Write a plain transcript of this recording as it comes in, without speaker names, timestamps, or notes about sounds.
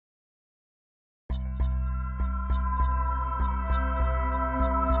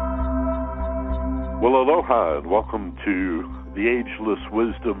Well, aloha and welcome to the Ageless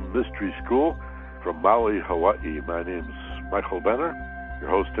Wisdom Mystery School from Maui, Hawaii. My name's Michael Benner, your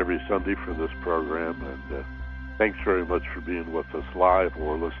host every Sunday for this program, and thanks very much for being with us live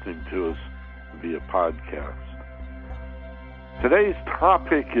or listening to us via podcast. Today's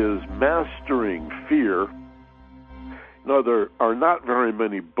topic is mastering fear. You know, there are not very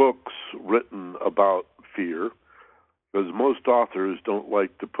many books written about fear because most authors don't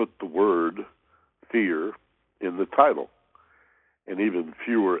like to put the word fear in the title, and even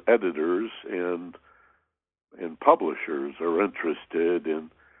fewer editors and publishers are interested in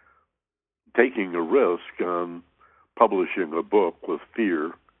taking a risk on publishing a book with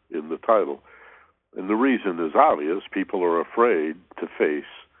fear in the title. And the reason is obvious. People are afraid to face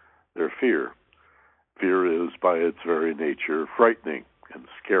their fear. Fear is, by its very nature, frightening and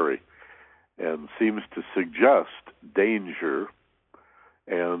scary and seems to suggest danger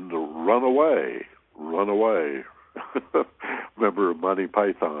and run away. Remember Monty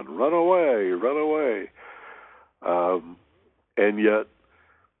Python, run away. And yet,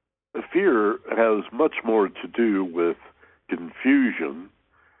 fear has much more to do with confusion,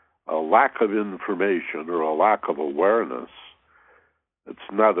 a lack of information, or a lack of awareness. It's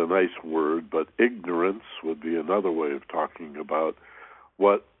not a nice word, but ignorance would be another way of talking about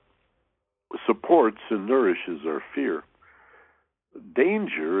what supports and nourishes our fear.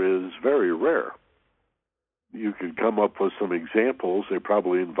 Danger is very rare. You could come up with some examples. They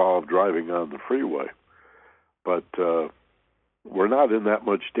probably involve driving on the freeway. But we're not in that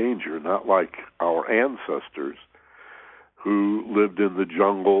much danger, not like our ancestors who lived in the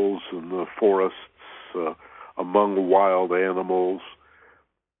jungles and the forests among wild animals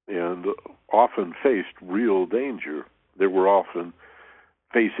and often faced real danger. They were often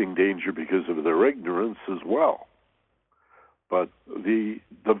facing danger because of their ignorance as well. But the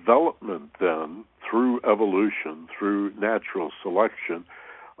development then, through evolution, through natural selection,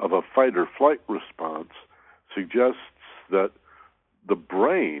 of a fight or flight response suggests that the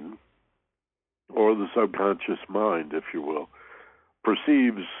brain, or the subconscious mind, if you will,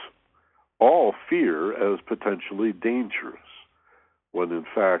 perceives all fear as potentially dangerous, when in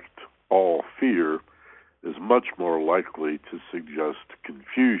fact all fear is much more likely to suggest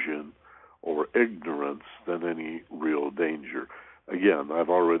confusion or ignorance than any real danger. Again,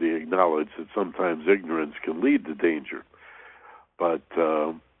 I've already acknowledged that sometimes ignorance can lead to danger. But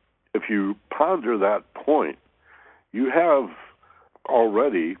if you ponder that point, you have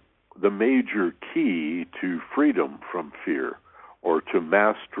already the major key to freedom from fear, or to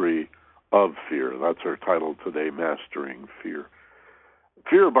mastery of fear. That's our title today, Mastering Fear.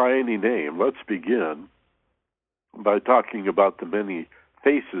 Fear by any name. Let's begin by talking about the many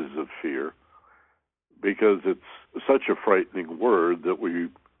faces of fear, because it's such a frightening word that we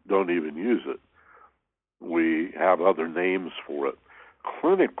don't even use it. We have other names for it.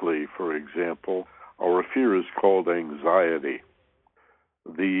 Clinically, for example, our fear is called anxiety.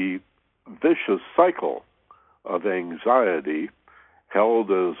 The vicious cycle of anxiety held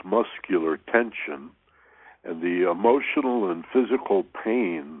as muscular tension and the emotional and physical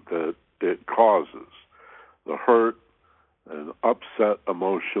pain that it causes, the hurt and upset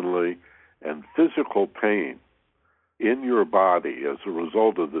emotionally and physical pain in your body as a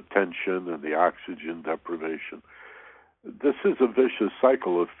result of the tension and the oxygen deprivation. This is a vicious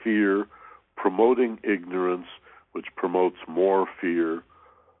cycle of fear promoting ignorance, which promotes more fear.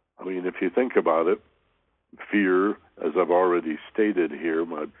 I mean, if you think about it, fear, as I've already stated here,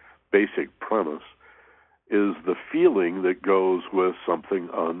 my basic premise, is the feeling that goes with something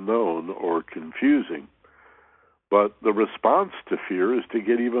unknown or confusing. But the response to fear is to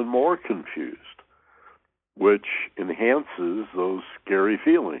get even more confused, which enhances those scary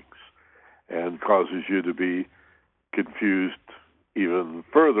feelings and causes you to be confused even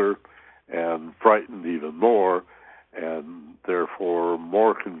further and frightened even more, and therefore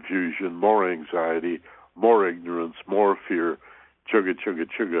more confusion, more anxiety, more ignorance, more fear, chugga, chugga,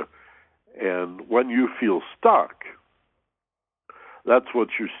 chugga. And when you feel stuck, that's what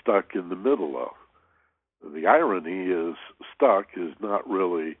you're stuck in the middle of. The irony is stuck is not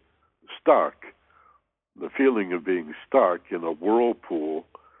really stuck. The feeling of being stuck in a whirlpool,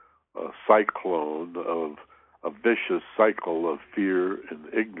 a cyclone of a vicious cycle of fear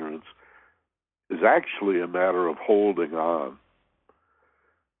and ignorance is actually a matter of holding on.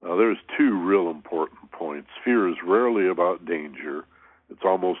 Now, there's two real important points. Fear is rarely about danger. It's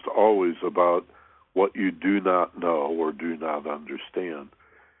almost always about what you do not know or do not understand.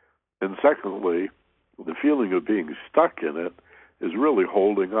 And secondly, the feeling of being stuck in it is really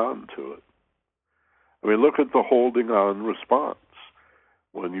holding on to it. I mean, look at the holding on response.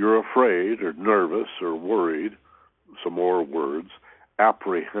 When you're afraid or nervous or worried, some more words,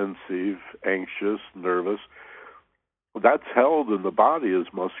 apprehensive, anxious, nervous, that's held in the body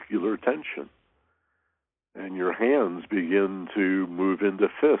as muscular tension. And your hands begin to move into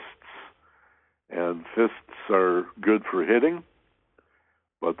fists. And fists are good for hitting,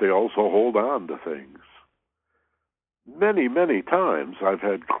 but they also hold on to things. Many, many times I've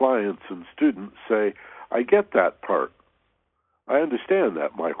had clients and students say, I get that part. I understand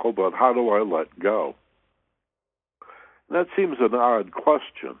that, Michael, but how do I let go? And that seems an odd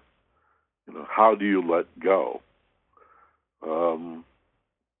question. How do you let go?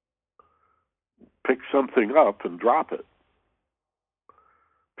 Pick something up and drop it.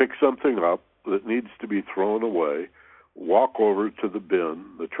 Pick something up that needs to be thrown away, walk over to the bin,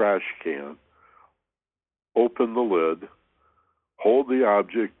 the trash can, open the lid, hold the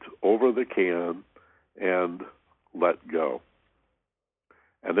object over the can, and let go.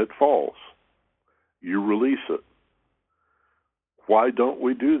 And it falls. You release it. Why don't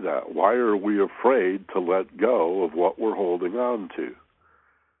we do that? Why are we afraid to let go of what we're holding on to?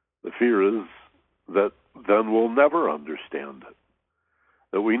 The fear is that then we'll never understand it.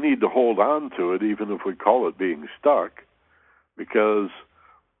 That we need to hold on to it even if we call it being stuck, because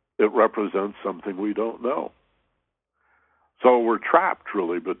it represents something we don't know. So we're trapped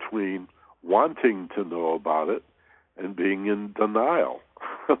really between wanting to know about it and being in denial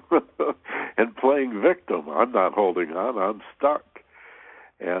and playing victim. I'm not holding on, I'm stuck.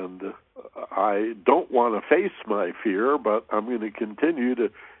 And I don't want to face my fear, but I'm going to continue to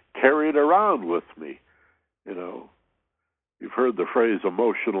carry it around with me. You've heard the phrase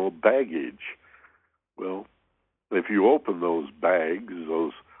emotional baggage. Well, if you open those bags,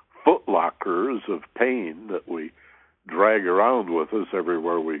 those footlockers of pain that we drag around with us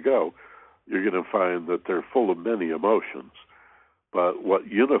everywhere we go, you're going to find that they're full of many emotions. But what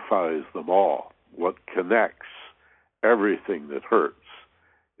unifies them all, what connects everything that hurts,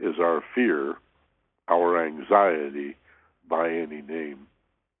 is our fear, our anxiety by any name.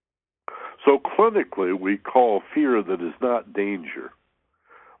 So clinically, we call fear that is not danger,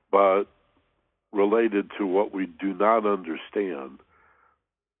 but related to what we do not understand,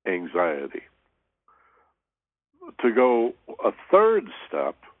 anxiety. To go a third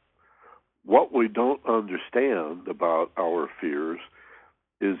step, what we don't understand about our fears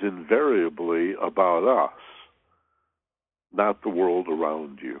is invariably about us, not the world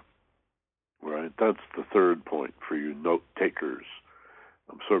around you. Right? That's the third point for you note takers.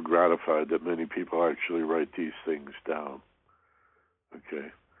 I'm so gratified that many people actually write these things down. Okay.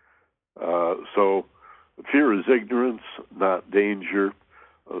 So fear is ignorance, not danger.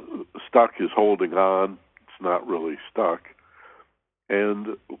 Stuck is holding on. It's not really stuck.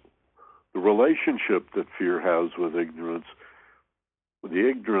 And the relationship that fear has with ignorance, the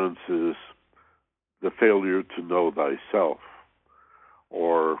ignorance is the failure to know thyself,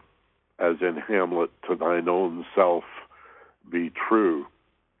 or as in Hamlet, to thine own self be true.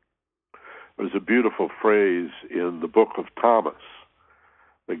 There's a beautiful phrase in the book of Thomas,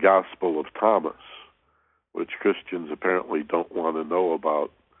 the Gospel of Thomas, which Christians apparently don't want to know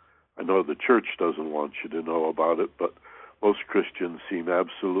about. I know the church doesn't want you to know about it, but most Christians seem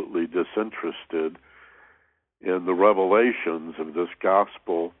absolutely disinterested in the revelations of this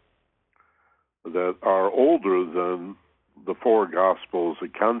gospel that are older than the four Gospels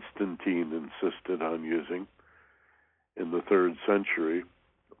that Constantine insisted on using in the 3rd century,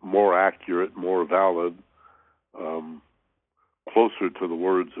 more accurate, more valid, closer to the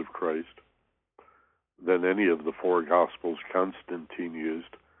words of Christ than any of the four Gospels Constantine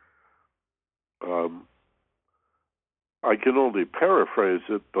used. I can only paraphrase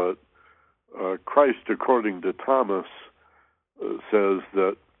it, but Christ, according to Thomas, says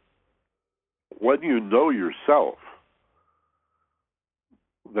that when you know yourself,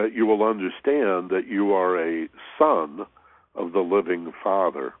 that you will understand that you are a son of the living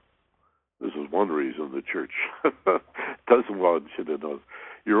Father. This is one reason the church doesn't want you to know.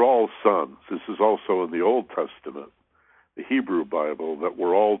 You're all sons. This is also in the Old Testament, the Hebrew Bible, that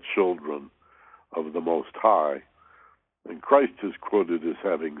we're all children of the Most High. And Christ is quoted as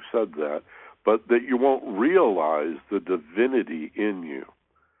having said that, but that you won't realize the divinity in you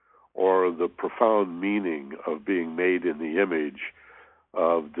or the profound meaning of being made in the image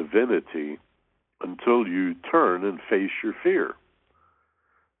of divinity until you turn and face your fear.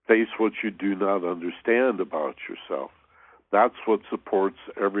 Face what you do not understand about yourself. That's what supports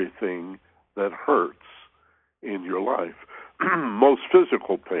everything that hurts in your life. Most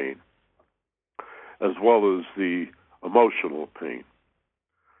physical pain, as well as the emotional pain.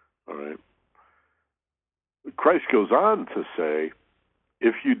 All right. Christ goes on to say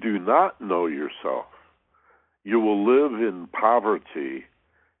If you do not know yourself, you will live in poverty,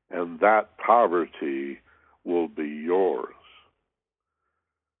 and that poverty will be yours.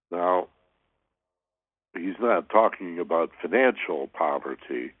 Now, he's not talking about financial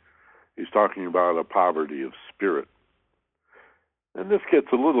poverty. He's talking about a poverty of spirit. And this gets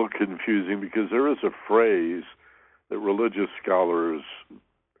a little confusing because there is a phrase that religious scholars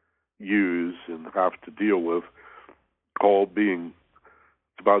use and have to deal with called it's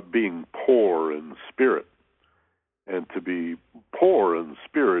about being poor in spirit. And to be poor in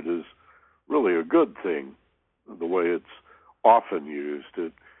spirit is really a good thing, the way it's often used.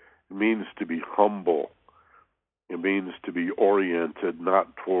 It means to be humble. It means to be oriented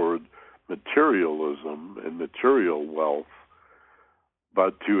not toward materialism and material wealth,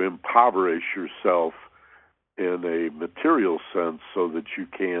 but to impoverish yourself in a material sense so that you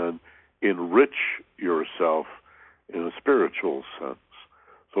can enrich yourself in a spiritual sense.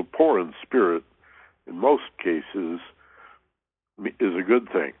 So poor in spirit, in most cases, is a good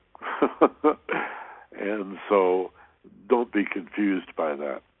thing. And so don't be confused by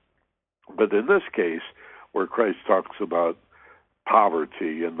that. But in this case, where Christ talks about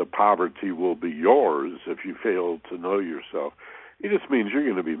poverty, and the poverty will be yours if you fail to know yourself, it just means you're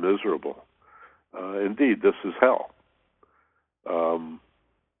going to be miserable. Indeed, this is hell.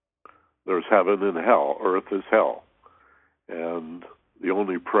 There's heaven and hell. Earth is hell. And the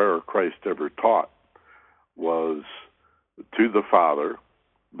only prayer Christ ever taught was to the Father.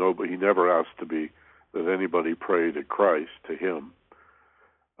 He never asked that anybody pray to Christ, to him.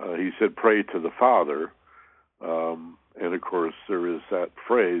 He said, pray to the Father. And of course, there is that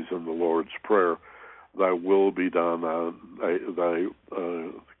phrase in the Lord's Prayer, thy will be done, thy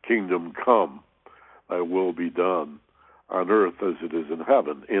kingdom come, thy will be done on earth as it is in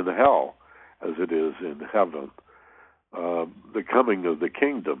heaven, in hell as it is in heaven. The coming of the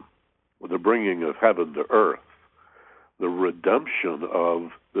kingdom, the bringing of heaven to earth, the redemption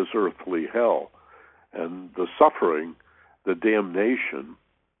of this earthly hell, and the suffering, the damnation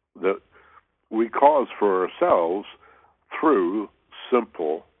that we cause for ourselves through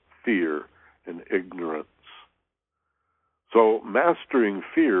simple fear and ignorance. So mastering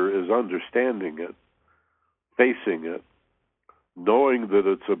fear is understanding it, facing it, knowing that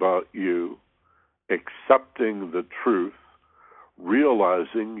it's about you, accepting the truth,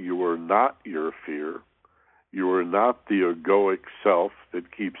 realizing you are not your fear, you are not the egoic self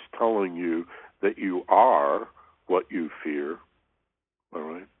that keeps telling you that you are what you fear, all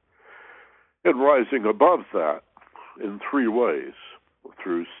right? And rising above that in three ways: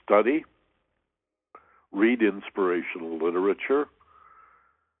 through study, read inspirational literature,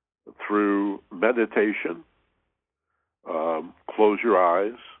 through meditation, close your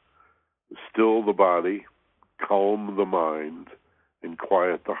eyes, still the body, calm the mind, and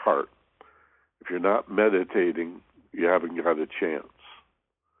quiet the heart. If you're not meditating, you haven't got a chance.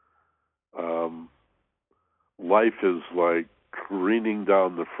 Life is like careening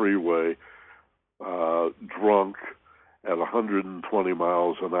down the freeway, drunk at 120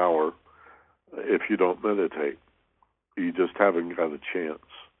 miles an hour. If you don't meditate, you just haven't got a chance.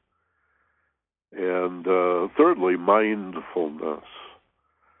 And thirdly, mindfulness,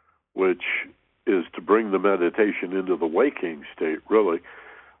 which is to bring the meditation into the waking state, really.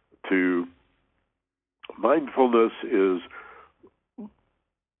 Mindfulness is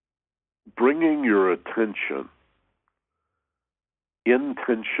bringing your attention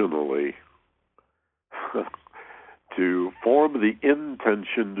intentionally to form the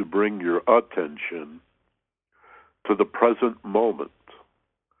intention to bring your attention to the present moment,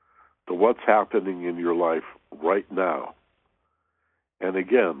 to what's happening in your life right now. And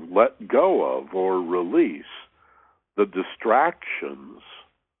again, let go of or release the distractions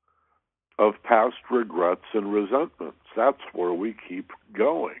of past regrets and resentments. That's where we keep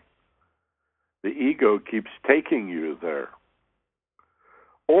going. The ego keeps taking you there,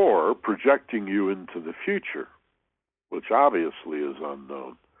 or projecting you into the future, which obviously is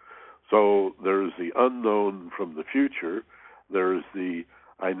unknown. So there's the unknown from the future. There's the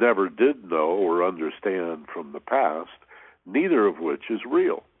I never did know or understand from the past, neither of which is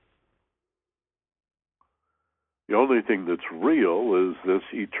real. The only thing that's real is this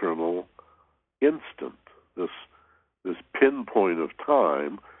eternal instant, this pinpoint of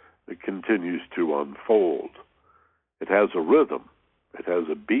time that continues to unfold. It has a rhythm. It has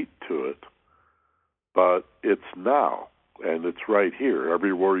a beat to it, but it's now, and it's right here.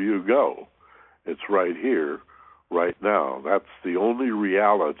 Everywhere you go, it's right here, right now. That's the only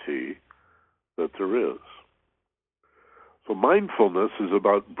reality that there is. So mindfulness is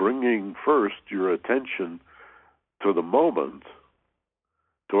about bringing first your attention to the moment,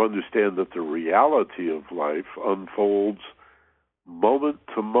 to understand that the reality of life unfolds moment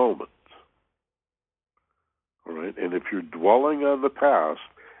to moment. All right? And if you're dwelling on the past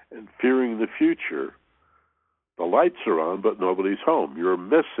and fearing the future, the lights are on, but nobody's home. You're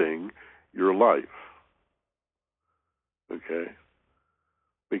missing your life. Okay?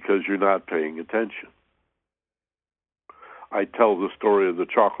 Because you're not paying attention. I tell the story of the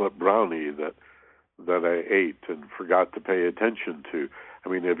chocolate brownie that I ate and forgot to pay attention to. I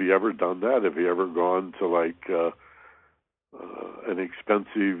mean, have you ever done that? Have you ever gone to an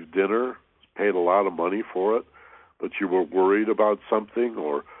expensive dinner, paid a lot of money for it, but you were worried about something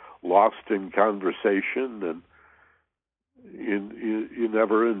or lost in conversation, and you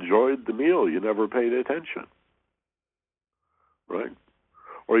never enjoyed the meal. You never paid attention, right?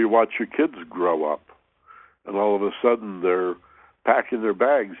 Or you watch your kids grow up, and all of a sudden they're packing their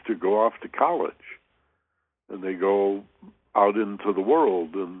bags to go off to college, and they go out into the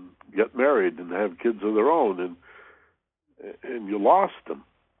world and get married and have kids of their own, and you lost them.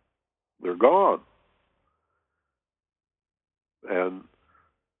 They're gone. And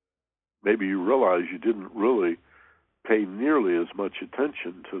maybe you realize you didn't really pay nearly as much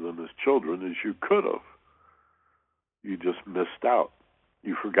attention to them as children as you could have. You just missed out.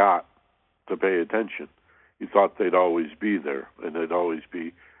 You forgot to pay attention. You thought they'd always be there, and they'd always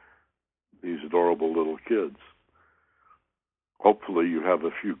be these adorable little kids. Hopefully you have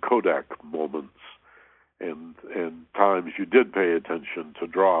a few Kodak moments and times you did pay attention to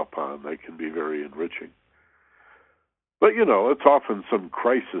draw upon. They can be very enriching. But, it's often some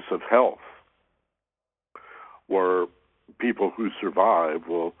crisis of health where people who survive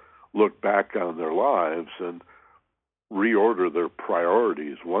will look back on their lives and reorder their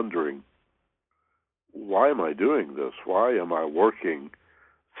priorities, wondering, why am I doing this? Why am I working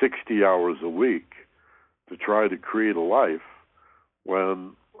 60 hours a week to try to create a life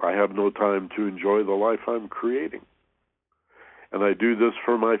when I have no time to enjoy the life I'm creating? And I do this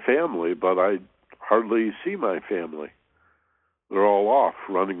for my family, but I hardly see my family. They're all off,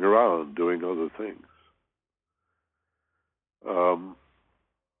 running around, doing other things.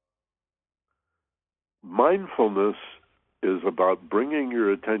 Mindfulness is about bringing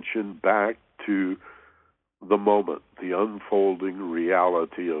your attention back to the moment, the unfolding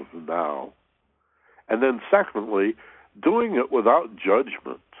reality of now. And then secondly, doing it without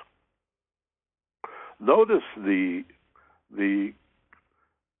judgment. Notice the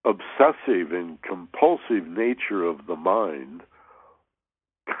obsessive and compulsive nature of the mind,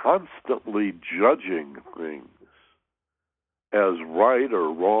 constantly judging things as right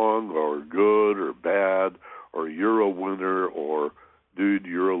or wrong or good or bad, or you're a winner, or dude,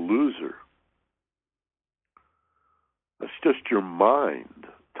 you're a loser. That's just your mind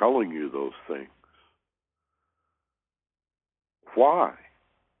telling you those things. Why?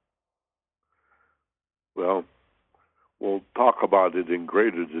 Well, we'll talk about it in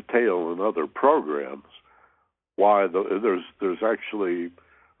greater detail in other programs. Why? There's actually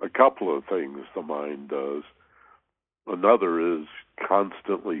a couple of things the mind does. Another is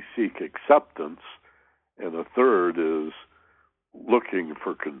constantly seek acceptance, and a third is looking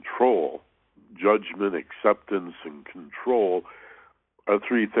for control. Judgment, acceptance, and control are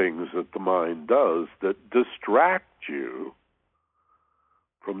three things that the mind does that distract you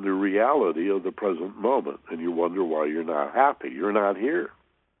from the reality of the present moment, and you wonder why you're not happy. You're not here.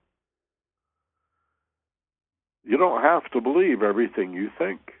 You don't have to believe everything you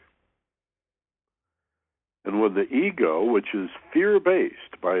think. And when the ego, which is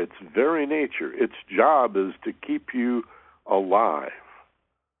fear-based by its very nature, its job is to keep you alive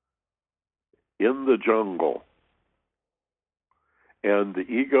in the jungle. And the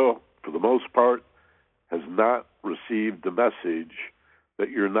ego, for the most part, has not received the message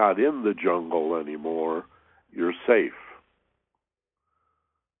that you're not in the jungle anymore, you're safe.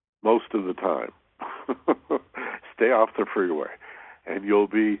 Most of the time. Stay off the freeway, and you'll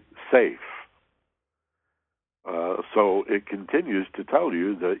be safe. So it continues to tell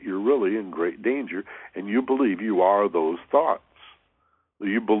you that you're really in great danger, and you believe you are those thoughts.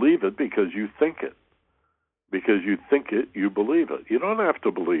 You believe it because you think it. Because you think it, you believe it. You don't have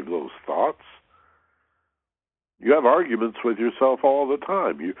to believe those thoughts. You have arguments with yourself all the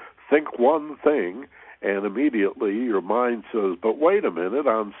time. You think one thing, and immediately your mind says, but wait a minute,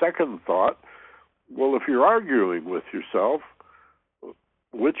 on second thought, well, if you're arguing with yourself,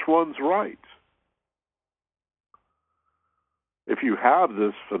 which one's right? If you have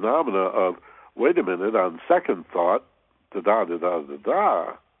this phenomena of, wait a minute, on second thought,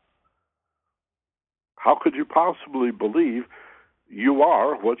 da-da-da-da-da-da, how could you possibly believe you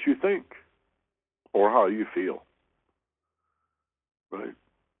are what you think or how you feel? Right?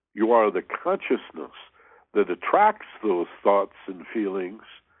 You are the consciousness that attracts those thoughts and feelings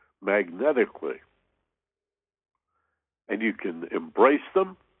magnetically. And you can embrace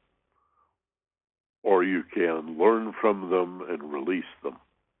them, or you can learn from them and release them.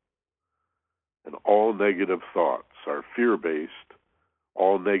 And all negative thoughts are fear-based.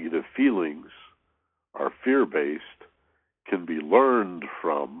 All negative feelings are fear-based, can be learned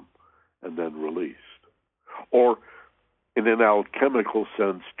from and then released. Or, in an alchemical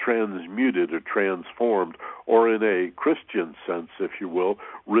sense, transmuted or transformed, or in a Christian sense, if you will,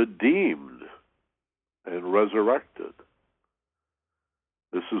 redeemed and resurrected.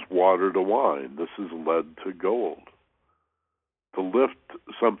 This is water to wine. This is lead to gold. To lift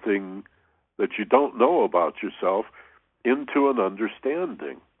something that you don't know about yourself into an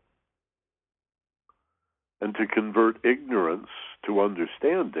understanding. And to convert ignorance to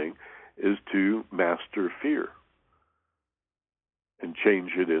understanding is to master fear and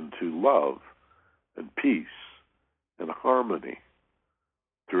change it into love and peace and harmony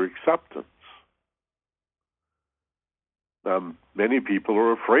through acceptance. Many people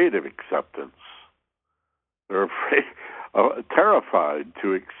are afraid of acceptance. They're terrified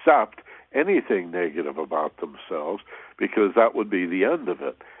to accept anything negative about themselves because that would be the end of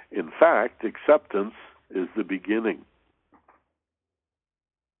it. In fact, acceptance is the beginning.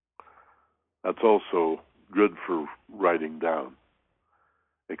 That's also good for writing down.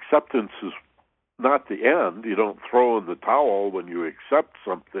 Acceptance is not the end. You don't throw in the towel when you accept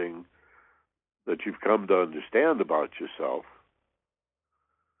something that you've come to understand about yourself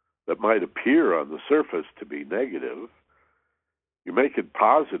that might appear on the surface to be negative. You make it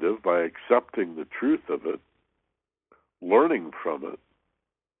positive by accepting the truth of it, learning from it,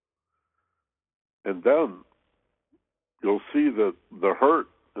 and then you'll see that the hurt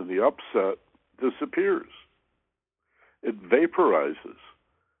and the upset disappears. It vaporizes.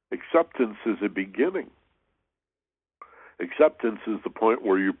 Acceptance is a beginning. Acceptance is the point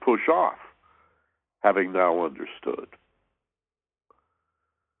where you push off, having now understood.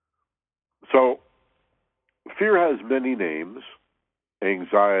 So, fear has many names.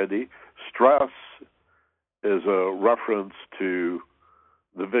 Anxiety. Stress is a reference to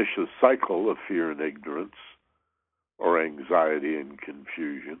the vicious cycle of fear and ignorance, or anxiety and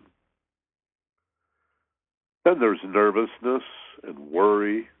confusion. Then there's nervousness and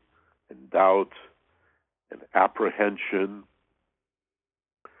worry and doubt and apprehension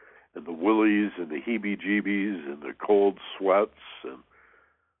and the willies and the heebie-jeebies and the cold sweats, and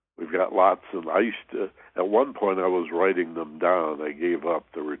we've got lots of, at one point I was writing them down. I gave up.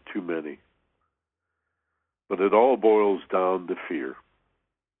 There were too many. But it all boils down to fear.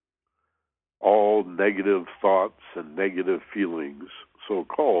 All negative thoughts and negative feelings,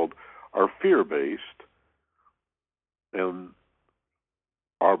 so-called, are fear-based and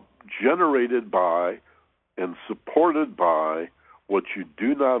are generated by and supported by what you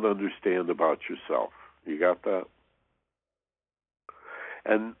do not understand about yourself. You got that?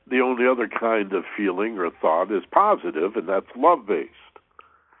 And the only other kind of feeling or thought is positive, and that's love-based.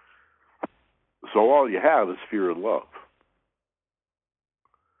 So all you have is fear and love.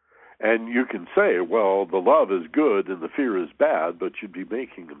 And you can say, well, the love is good and the fear is bad, but you'd be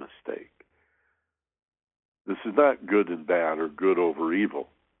making a mistake. This is not good and bad or good over evil.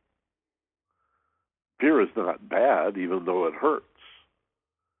 Fear is not bad, even though it hurts.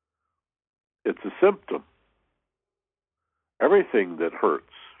 It's a symptom. Everything that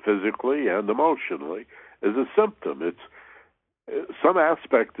hurts, physically and emotionally, is a symptom. It's some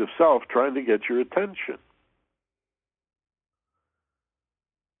aspect of self trying to get your attention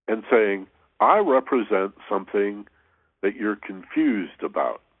and saying, I represent something that you're confused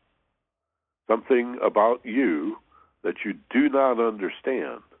about, something about you that you do not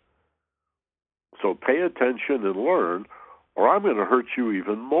understand. So pay attention and learn, or I'm going to hurt you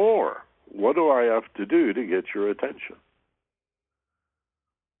even more. What do I have to do to get your attention?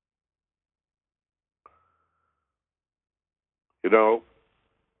 You know,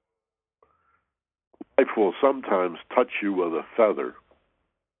 life will sometimes touch you with a feather.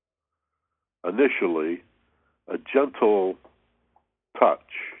 Initially, a gentle touch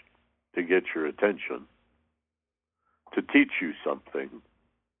to get your attention, to teach you something,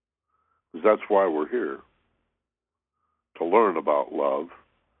 because that's why we're here, to learn about love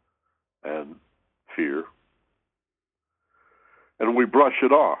and fear. And we brush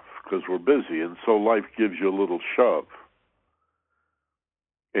it off because we're busy, and so life gives you a little shove.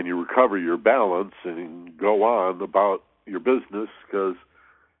 And you recover your balance and go on about your business because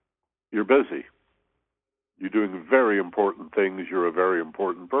you're busy. You're doing very important things. You're a very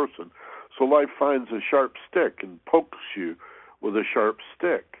important person. So life finds a sharp stick and pokes you with a sharp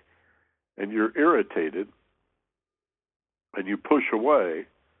stick. and you're irritated and you push away,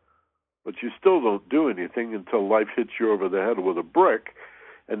 but you still don't do anything until life hits you over the head with a brick,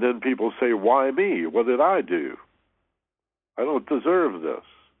 and then people say, why me? What did I do? I don't deserve this.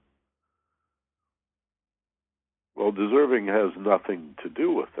 Well, deserving has nothing to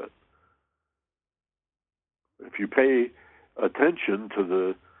do with it. If you pay attention to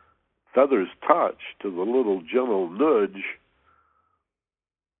the feather's touch, to the little gentle nudge,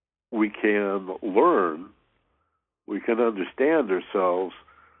 we can learn, we can understand ourselves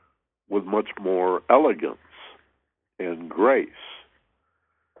with much more elegance and grace.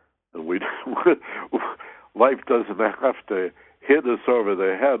 And life doesn't have to hit us over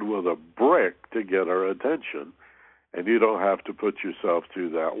the head with a brick to get our attention, and you don't have to put yourself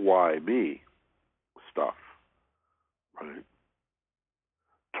through that why me stuff. Right?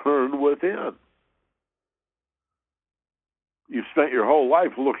 Turn within. You've spent your whole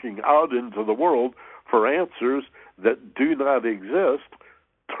life looking out into the world for answers that do not exist.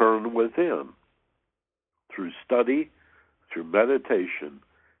 Turn within through study, through meditation,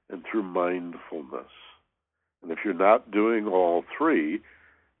 and through mindfulness. And if you're not doing all three,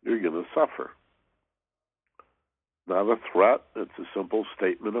 you're going to suffer. Not a threat. It's a simple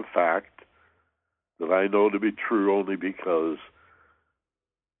statement of fact that I know to be true only because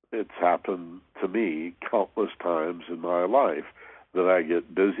it's happened to me countless times in my life, that I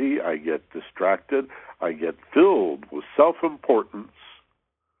get busy, I get distracted, I get filled with self-importance.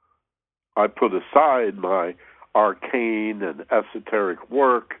 I put aside my arcane and esoteric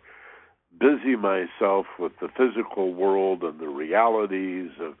work, busy myself with the physical world and the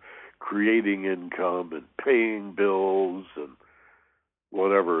realities of creating income and paying bills and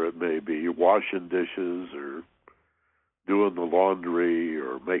whatever it may be, washing dishes or doing the laundry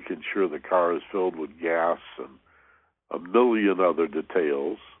or making sure the car is filled with gas and a million other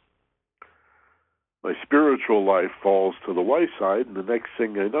details. My spiritual life falls to the wayside, and the next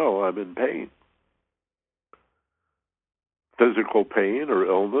thing I know, I'm in pain. Physical pain or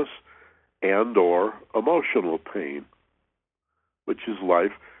illness and or emotional pain, which is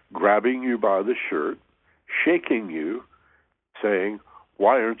life grabbing you by the shirt, shaking you, saying,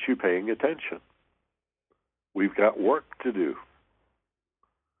 why aren't you paying attention? We've got work to do.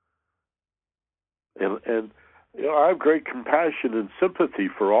 And you know, I have great compassion and sympathy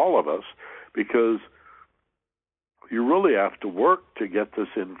for all of us, because you really have to work to get this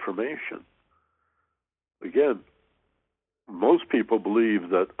information. Again, most people believe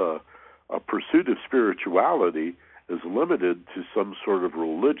that a pursuit of spirituality is limited to some sort of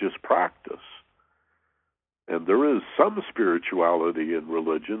religious practice. And there is some spirituality in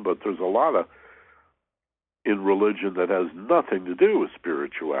religion, but there's a lot in religion that has nothing to do with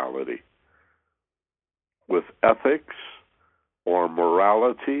spirituality, with ethics or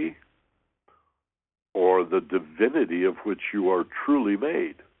morality or the divinity of which you are truly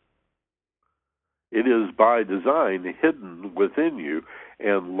made. It is by design hidden within you,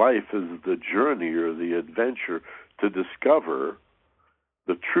 and life is the journey or the adventure to discover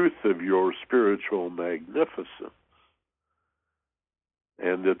the truth of your spiritual magnificence.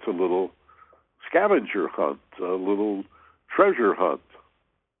 And it's a little scavenger hunt, a little treasure hunt.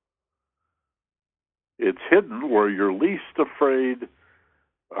 It's hidden where you're least afraid.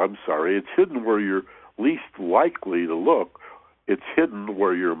 It's hidden where you're least likely to look. It's hidden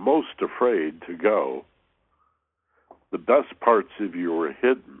where you're most afraid to go. The best parts of you are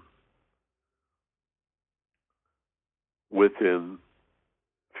hidden within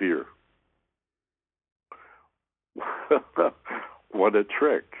fear. What a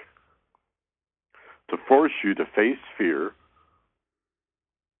trick. To force you to face fear,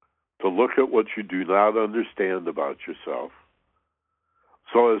 to look at what you do not understand about yourself,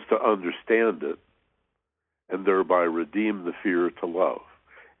 so as to understand it, and thereby redeem the fear to love.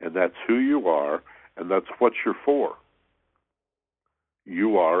 And that's who you are, and that's what you're for.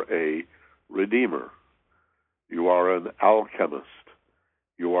 You are a redeemer. You are an alchemist.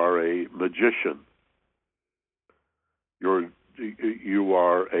 You are a magician. You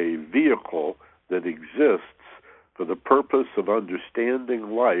are a vehicle that exists for the purpose of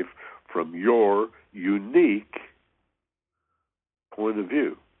understanding life from your unique point of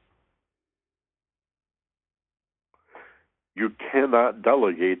view. You cannot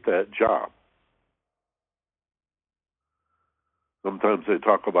delegate that job. Sometimes they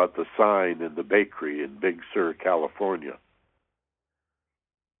talk about the sign in the bakery in Big Sur, California.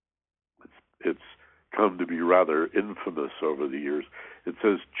 It's come to be rather infamous over the years. It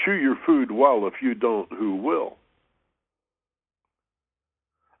says, chew your food well. If you don't, who will?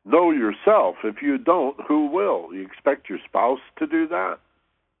 Know yourself. If you don't, who will? You expect your spouse to do that?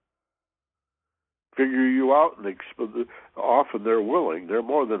 figure you out, and often they're willing. They're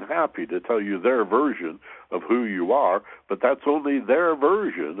more than happy to tell you their version of who you are, but that's only their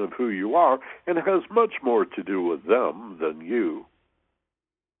version of who you are, and it has much more to do with them than you.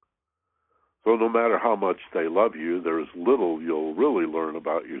 So no matter how much they love you, there's little you'll really learn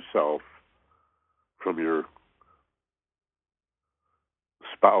about yourself from your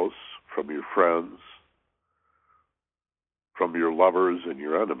spouse, from your friends, from your lovers and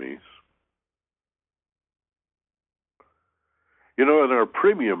your enemies. You know, in our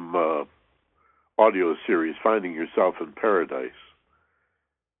premium audio series, Finding Yourself in Paradise,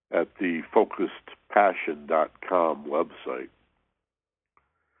 at the FocusedPassion.com website,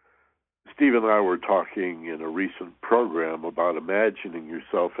 Steve and I were talking in a recent program about imagining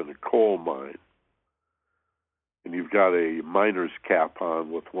yourself in a coal mine, and you've got a miner's cap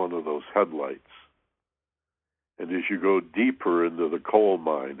on with one of those headlights. And as you go deeper into the coal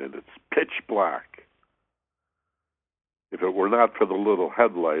mine, and it's pitch black, if it were not for the little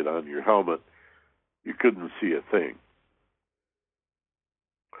headlight on your helmet, you couldn't see a thing.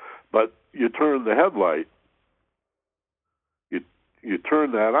 But you turn the headlight, you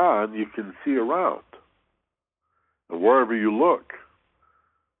turn that on, you can see around. And wherever you look,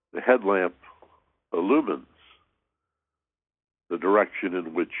 the headlamp illumines the direction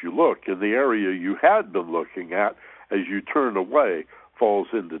in which you look. And the area you had been looking at, as you turn away,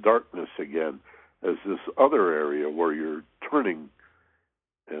 falls into darkness again, as this other area where you're turning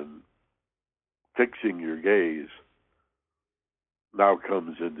and fixing your gaze now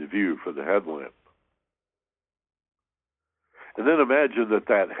comes into view for the headlamp. And then imagine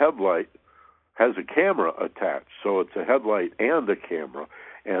that headlight has a camera attached, so it's a headlight and a camera,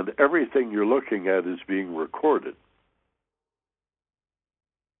 and everything you're looking at is being recorded.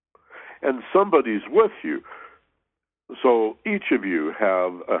 And somebody's with you. So each of you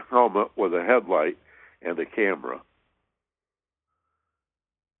have a helmet with a headlight and a camera.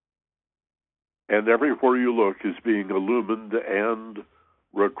 And everywhere you look is being illumined and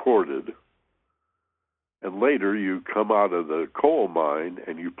recorded. And later you come out of the coal mine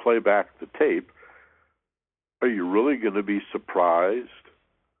and you play back the tape. Are you really going to be surprised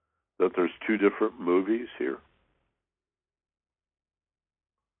that there's two different movies here?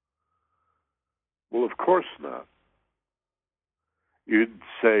 Well, of course not. You'd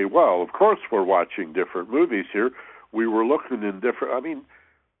say, well, of course we're watching different movies here. We were looking in different... I mean,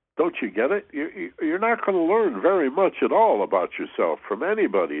 don't you get it? You're not going to learn very much at all about yourself from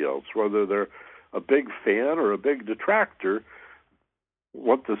anybody else, whether they're a big fan or a big detractor.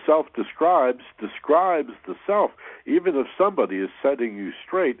 What the self describes the self. Even if somebody is setting you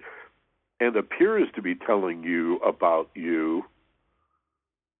straight and appears to be telling you about you,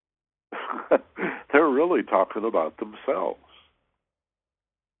 they're really talking about themselves.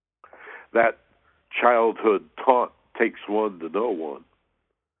 That childhood taunt takes one to know one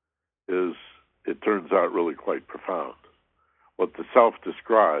is, it turns out, really quite profound. What the self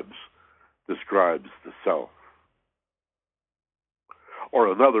describes the self.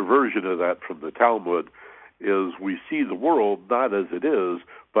 Or another version of that from the Talmud is, we see the world not as it is,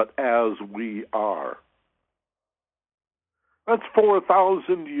 but as we are. That's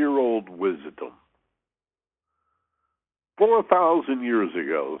 4,000-year-old wisdom. 4,000 years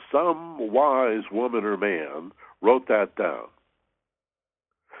ago, some wise woman or man wrote that down.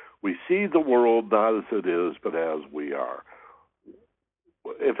 We see the world not as it is, but as we are.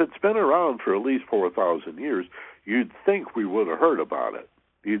 If it's been around for at least 4,000 years, you'd think we would have heard about it.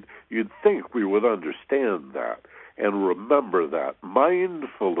 You'd think we would understand that and remember that.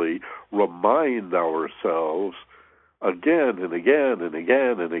 Mindfully remind ourselves again and again and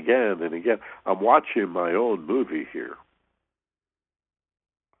again and again and again. I'm watching my own movie here.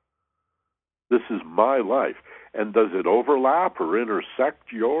 This is my life. And does it overlap or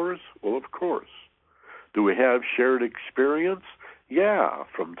intersect yours? Well, of course. Do we have shared experience? Yeah,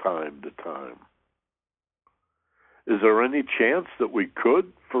 from time to time. Is there any chance that we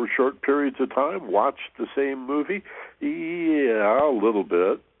could, for short periods of time, watch the same movie? Yeah, a little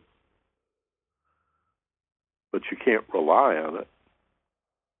bit. But you can't rely on it.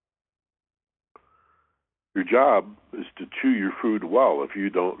 Your job is to chew your food well. If you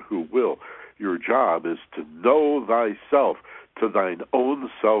don't, who will? Your job is to know thyself, to thine own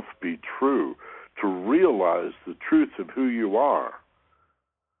self be true, to realize the truth of who you are.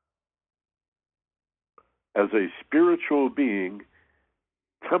 As a spiritual being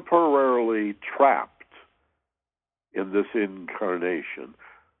temporarily trapped in this incarnation,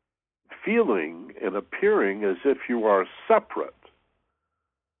 feeling and appearing as if you are separate,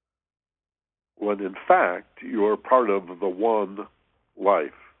 when in fact you are part of the one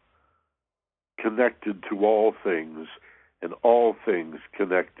life. connected to all things, and all things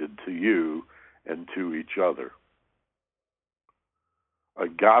connected to you and to each other. A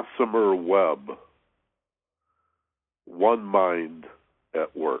gossamer web, one mind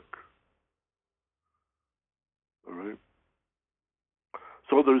at work. All right?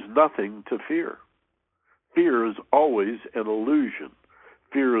 So there's nothing to fear. Fear is always an illusion.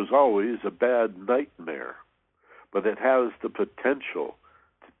 Fear is always a bad nightmare. But it has the potential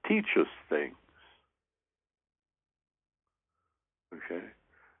to teach us things. Okay?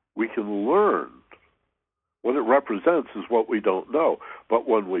 We can learn. What it represents is what we don't know. But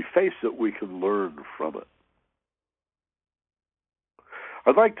when we face it, we can learn from it.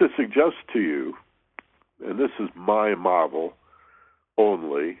 I'd like to suggest to you, and this is my model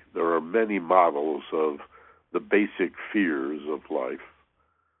only, there are many models of the basic fears of life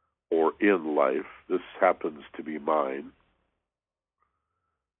or in life. This happens to be mine.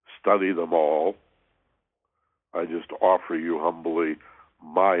 Study them all. I just offer you humbly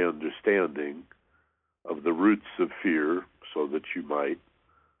my understanding of the roots of fear so that you might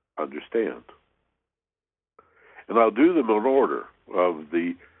understand. And I'll do them in order of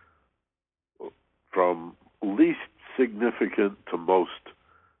from least significant to most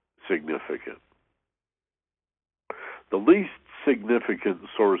significant. The least significant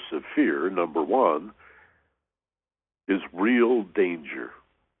source of fear, number one, is real danger.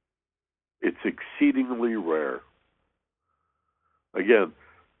 It's exceedingly rare. Again,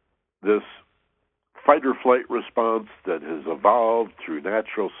 this fight or flight response that has evolved through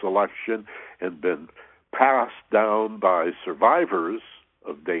natural selection and been passed down by survivors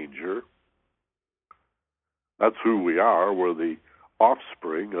of danger, that's who we are. We're the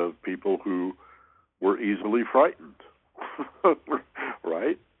offspring of people who were easily frightened,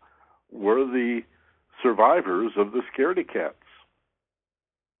 right? We're the survivors of the scaredy cats.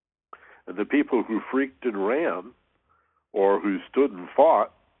 And the people who freaked and ran or who stood and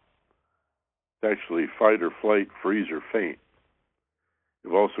fought, actually fight or flight, freeze or faint.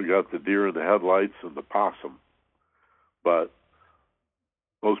 You've also got the deer in the headlights and the possum, but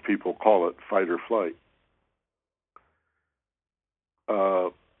most people call it fight or flight.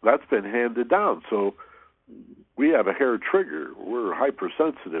 That's been handed down. So we have a hair trigger. We're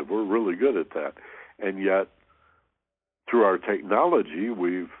hypersensitive. We're really good at that. And yet, through our technology,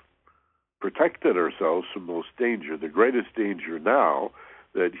 we've protected ourselves from most danger. The greatest danger now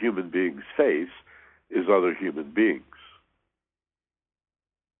that human beings face is other human beings.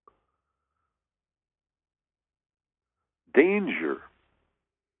 Danger,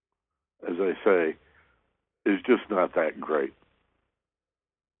 as I say, is just not that great.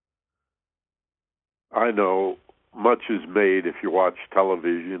 I know much is made, if you watch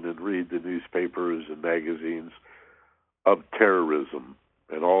television and read the newspapers and magazines, of terrorism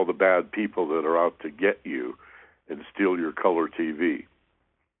and all the bad people that are out to get you and steal your color TV.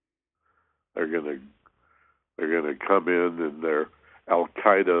 They're going to come in their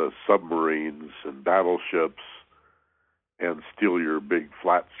Al-Qaeda submarines and battleships and steal your big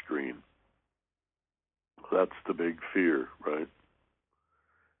flat screen. That's the big fear, right?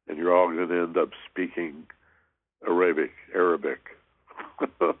 And you're all going to end up speaking Arabic,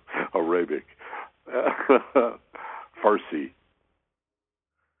 Farsi.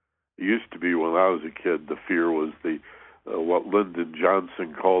 It used to be when I was a kid, the fear was what Lyndon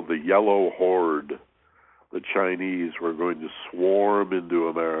Johnson called the yellow horde. The Chinese were going to swarm into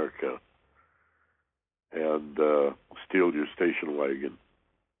America and steal your station wagon,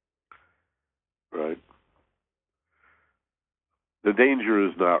 right? The danger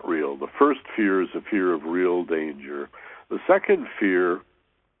is not real. The first fear is a fear of real danger. The second fear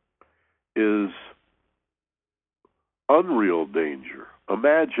is unreal danger,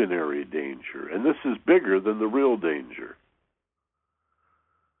 imaginary danger, and this is bigger than the real danger.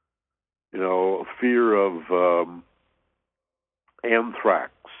 You know, fear of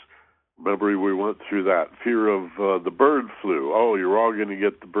anthrax. Remember, we went through that. Fear of the bird flu. Oh, you're all going to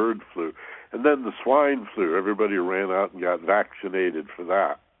get the bird flu. And then the swine flu. Everybody ran out and got vaccinated for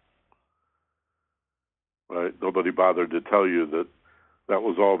that. Right? Nobody bothered to tell you that that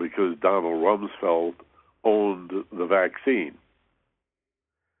was all because Donald Rumsfeld owned the vaccine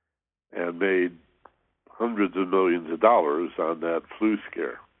and made hundreds of millions of dollars on that flu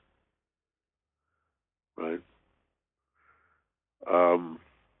scare. Right?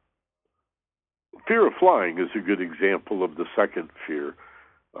 Fear of flying is a good example of the second fear.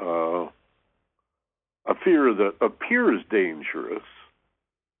 A fear that appears dangerous.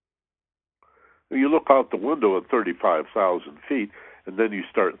 You look out the window at 35,000 feet, and then you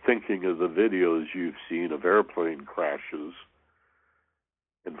start thinking of the videos you've seen of airplane crashes,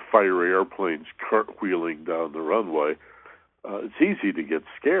 and fire airplanes cartwheeling down the runway, it's easy to get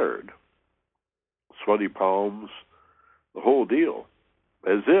scared. Sweaty palms, the whole deal,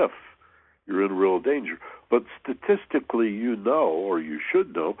 as if you're in real danger. But statistically, you know, or you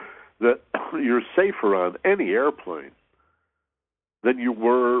should know, that you're safer on any airplane than you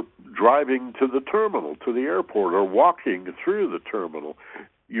were driving to the terminal, to the airport, or walking through the terminal.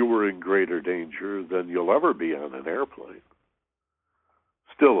 You were in greater danger than you'll ever be on an airplane.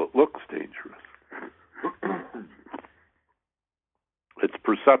 Still, it looks dangerous. It's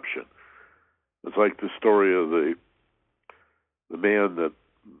perception. It's like the story of the man that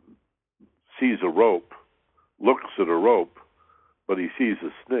sees a rope, looks at a rope, but he sees a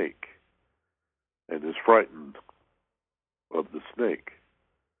snake and is frightened of the snake.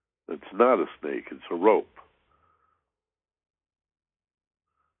 It's not a snake, it's a rope.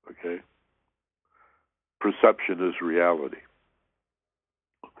 Okay? Perception is reality.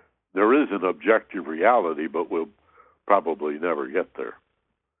 There is an objective reality, but we'll probably never get there.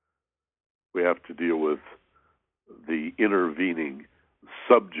 We have to deal with the intervening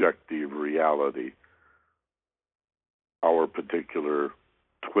subjective reality, our particular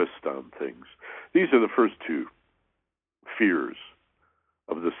twist on things. These are the first two fears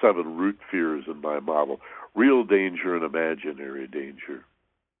of the 7 root fears in my model: real danger and imaginary danger.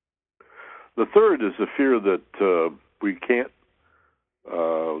 The third is the fear that we can't,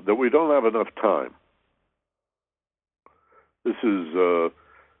 that we don't have enough time. This is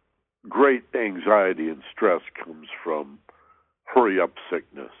great anxiety and stress comes from hurry-up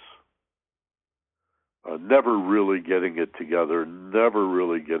sickness. Never really getting it together, never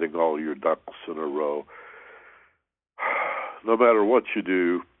really getting all your ducks in a row. No matter what you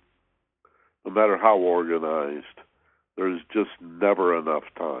do, no matter how organized, there's just never enough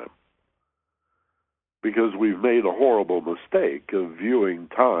time. Because we've made a horrible mistake of viewing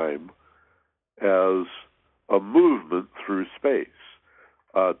time as a movement through space,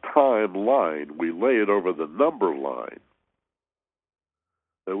 a time line. We lay it over the number line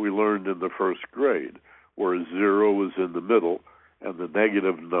that we learned in the first grade, where 0 is in the middle and the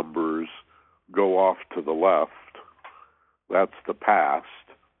negative numbers go off to the left. That's the past.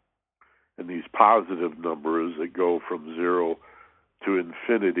 And these positive numbers that go from 0 to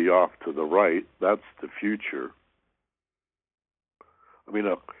infinity off to the right, that's the future. I mean,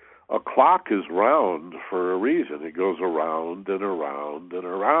 a clock is round for a reason. It goes around and around and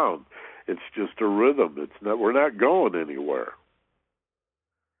around. It's just a rhythm. We're not going anywhere.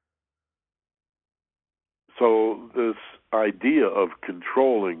 So this idea of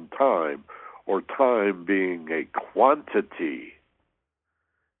controlling time, or time being a quantity,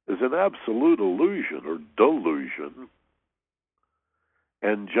 is an absolute illusion or delusion,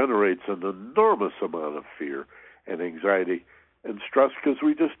 and generates an enormous amount of fear and anxiety and stress because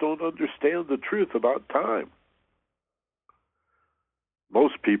we just don't understand the truth about time.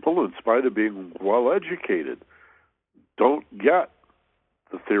 Most people, in spite of being well-educated, don't get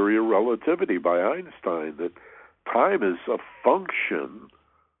the theory of relativity by Einstein, that time is a function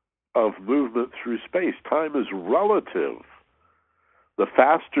of movement through space. Time is relative. The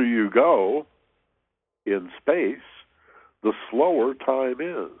faster you go in space, the slower time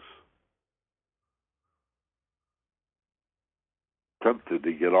is. Tempted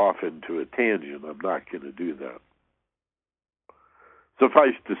to get off into a tangent. I'm not going to do that.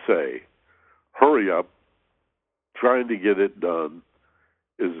 Suffice to say, hurry up, trying to get it done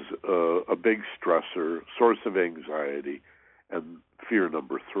is a big stressor, source of anxiety, and fear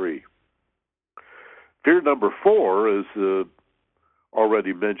number 3. Fear number 4 is the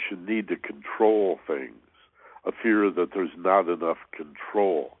already mentioned need to control things, a fear that there's not enough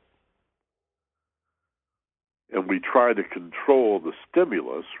control. And we try to control the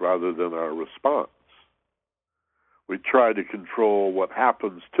stimulus rather than our response. We try to control what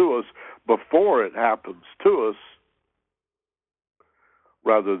happens to us before it happens to us,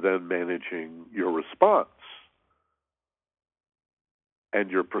 rather than managing your response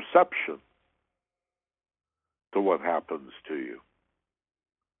and your perception to what happens to you.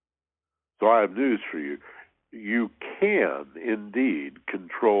 So I have news for you. You can indeed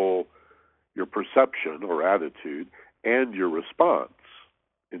control your perception or attitude and your response.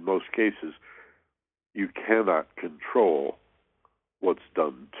 In most cases, you cannot control what's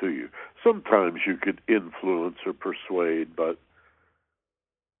done to you. Sometimes you could influence or persuade, but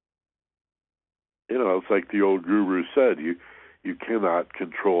it's like the old guru said, you cannot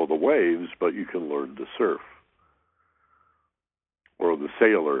control the waves, but you can learn to surf. Or the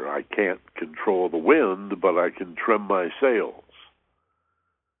sailor, I can't control the wind, but I can trim my sails.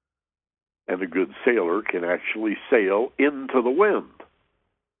 And a good sailor can actually sail into the wind.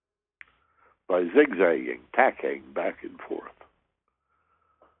 by zigzagging, tacking back and forth.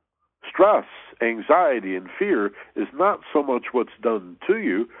 Stress, anxiety, and fear is not so much what's done to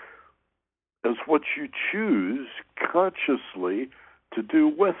you as what you choose consciously to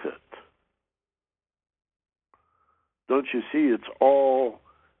do with it. Don't you see? It's all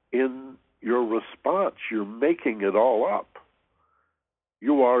in your response. You're making it all up.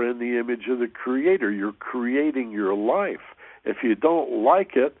 You are in the image of the Creator. You're creating your life. If you don't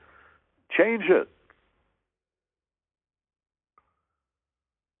like it, change it.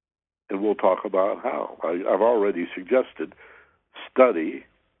 And we'll talk about how. I've already suggested study,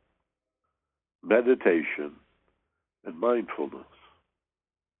 meditation, and mindfulness.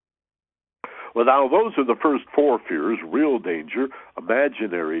 Well, now those are the first four fears: real danger,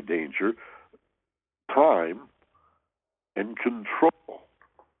 imaginary danger, time, and control.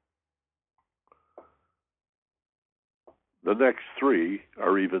 The next three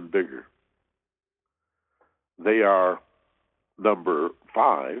are even bigger. They are, number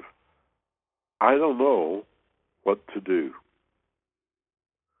 5, I don't know what to do.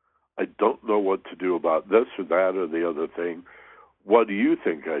 I don't know what to do about this or that or the other thing. What do you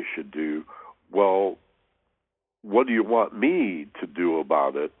think I should do? Well, what do you want me to do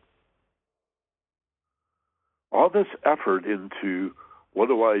about it? All this effort into what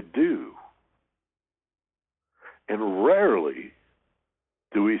do I do? And rarely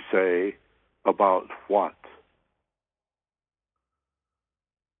do we say about what?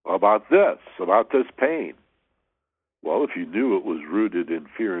 About this pain. Well, if you knew it was rooted in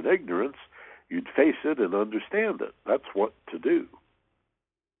fear and ignorance, you'd face it and understand it. That's what to do.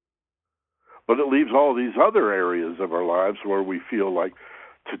 But it leaves all these other areas of our lives where we feel like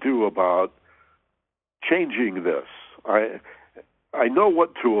to do about changing this. I know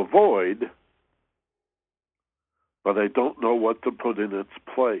what to avoid, but I don't know what to put in its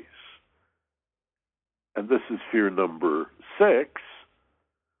place. And this is fear number 6.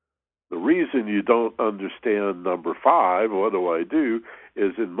 The reason you don't understand number 5, what do I do,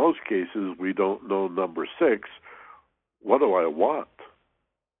 is in most cases we don't know number 6, what do I want?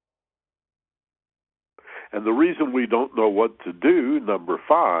 And the reason we don't know what to do, number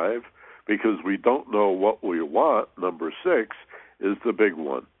 5, because we don't know what we want, number 6, is the big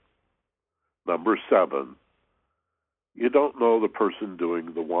one. Number 7, you don't know the person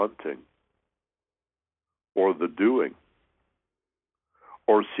doing the wanting, or the doing,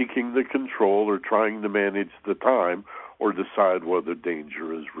 or seeking the control, or trying to manage the time, or decide whether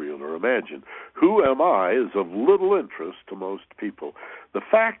danger is real or imagined. Who am I is of little interest to most people. The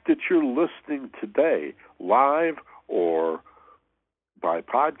fact that you're listening today, live or by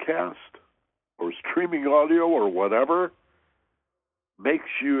podcast, or streaming audio, or whatever, makes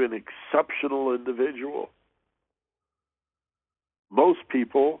you an exceptional individual. Most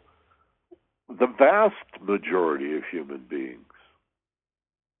people, the vast majority of human beings,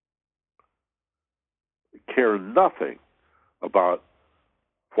 care nothing about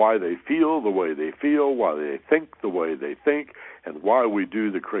why they feel the way they feel, why they think the way they think, and why we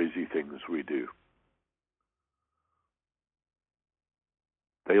do the crazy things we do.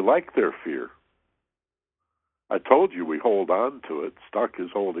 They like their fear. I told you we hold on to it. Stuck is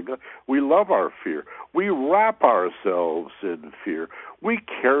holding on. We love our fear. We wrap ourselves in fear. We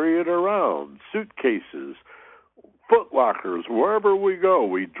carry it around. Suitcases, foot lockers, wherever we go,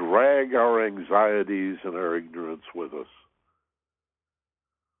 we drag our anxieties and our ignorance with us.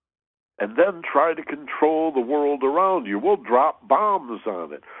 And then try to control the world around you. We'll drop bombs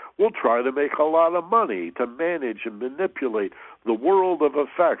on it. We'll try to make a lot of money to manage and manipulate the world of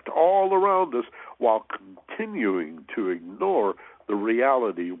effect all around us while continuing to ignore the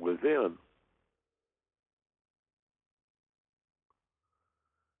reality within.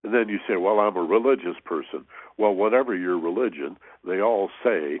 And then you say, well, I'm a religious person. Well, whatever your religion, they all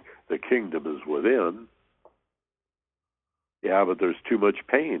say the kingdom is within. Yeah, but there's too much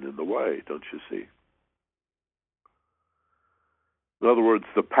pain in the way, don't you see? In other words,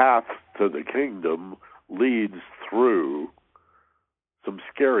 the path to the kingdom leads through some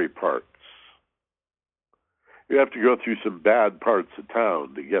scary parts. You have to go through some bad parts of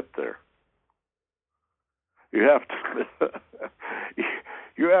town to get there. You have to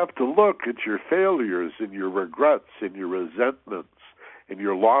you have to look at your failures and your regrets and your resentments and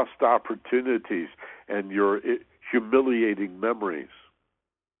your lost opportunities and your humiliating memories.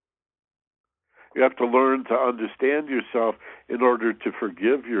 You have to learn to understand yourself in order to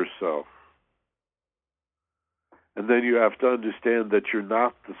forgive yourself. And then you have to understand that you're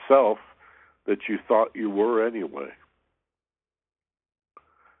not the self that you thought you were anyway.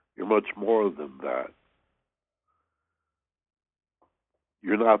 You're much more than that.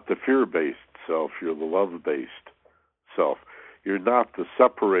 You're not the fear-based self, you're the love-based self. You're not the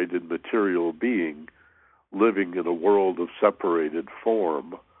separated material being living in a world of separated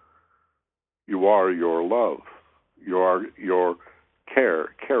form. You are your love. You are your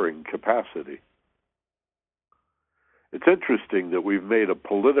caring capacity. It's interesting that we've made a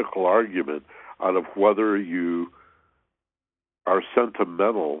political argument out of whether you are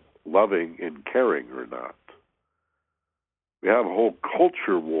sentimental, loving, and caring or not. We have a whole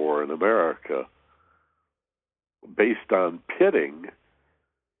culture war in America based on pitting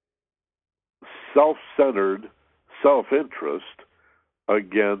self-centered self-interest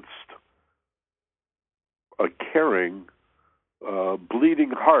against a caring, bleeding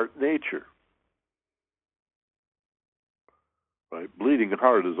heart nature. Right? Bleeding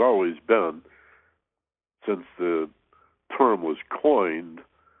heart has always been, since the term was coined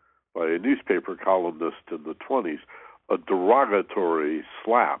by a newspaper columnist in the 1920s, a derogatory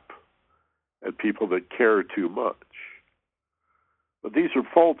slap at people that care too much. But these are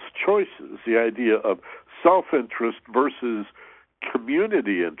false choices. The idea of self-interest versus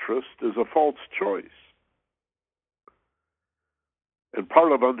community interest is a false choice. And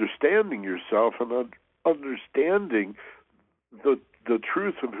part of understanding yourself and understanding the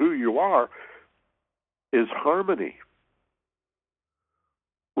truth of who you are is harmony.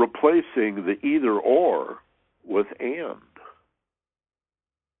 Replacing the either or with and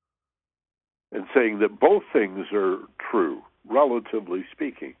saying that both things are true, relatively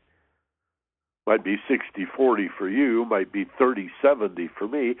speaking. Might be 60-40 for you, might be 30-70 for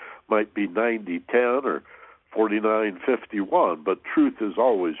me, might be 90-10 or 49-51, but truth is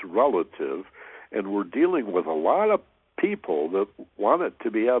always relative, and we're dealing with a lot of people that want it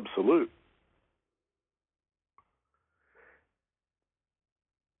to be absolute.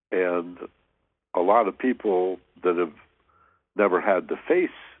 And a lot of people that have never had to face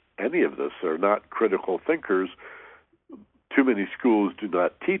any of this are not critical thinkers. Too many schools do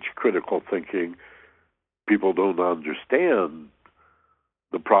not teach critical thinking. People don't understand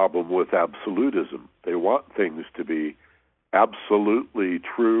the problem with absolutism. They want things to be absolutely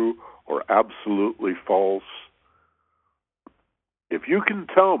true or absolutely false. If you can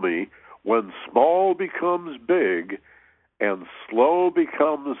tell me when small becomes big and slow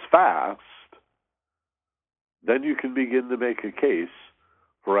becomes fast, then you can begin to make a case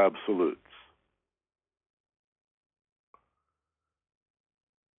for absolutes.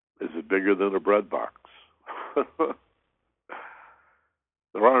 Is it bigger than a bread box?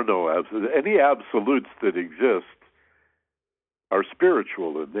 There are no absolutes. Any absolutes that exist are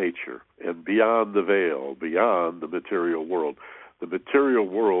spiritual in nature and beyond the veil, beyond the material world. The material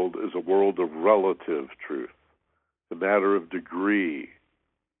world is a world of relative truth, a matter of degree.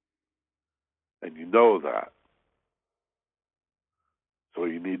 And you know that. So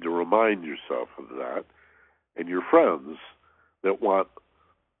you need to remind yourself of that. And your friends that want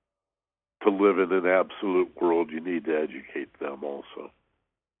to live in an absolute world, you need to educate them also.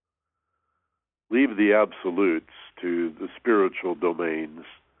 Leave the absolutes to the spiritual domains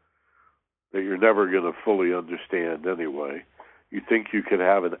that you're never going to fully understand anyway. You think you can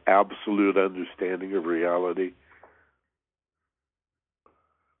have an absolute understanding of reality?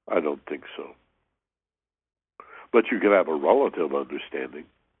 I don't think so. But you can have a relative understanding.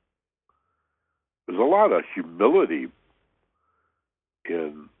 There's a lot of humility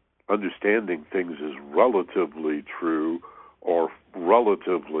in understanding things as relatively true or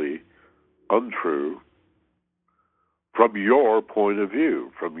relatively untrue from your point of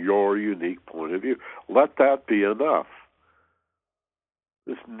view, from your unique point of view. Let that be enough.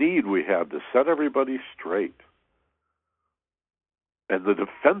 This need we have to set everybody straight. And the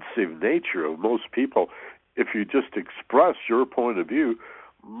defensive nature of most people, if you just express your point of view,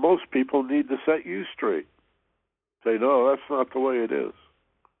 most people need to set you straight. Say, no, that's not the way it is.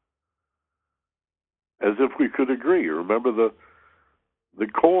 As if we could agree. Remember the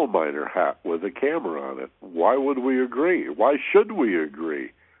coal miner hat with a camera on it. Why would we agree? Why should we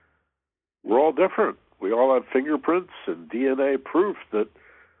agree? We're all different. We all have fingerprints and DNA proof that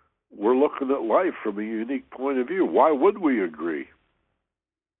we're looking at life from a unique point of view. Why would we agree?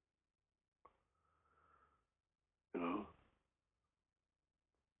 You know,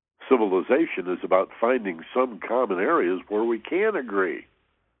 civilization is about finding some common areas where we can agree.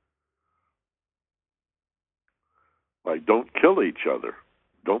 Like, don't kill each other.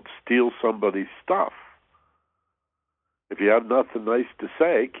 Don't steal somebody's stuff. If you have nothing nice to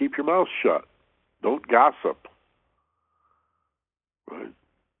say, keep your mouth shut. Don't gossip. Right?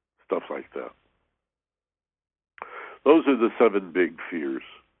 Stuff like that. Those are the 7 big fears.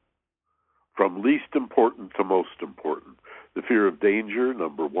 From least important to most important. The fear of danger,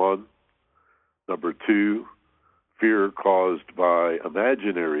 number 1. Number 2, fear caused by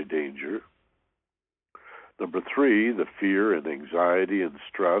imaginary danger. Number 3, the fear and anxiety and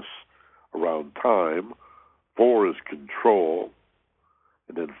stress around time. 4 is control.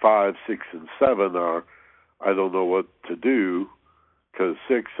 And then 5, 6, and 7 are, I don't know what to do, because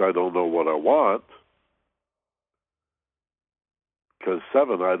 6, I don't know what I want, because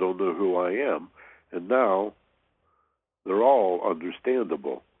 7, I don't know who I am. And now, they're all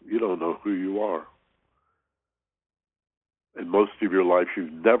understandable. You don't know who you are. In most of your life,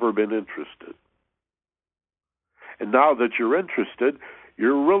 you've never been interested. And now that you're interested,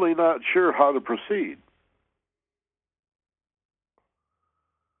 you're really not sure how to proceed.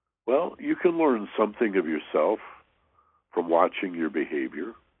 Well, you can learn something of yourself from watching your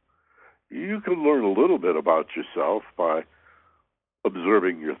behavior. You can learn a little bit about yourself by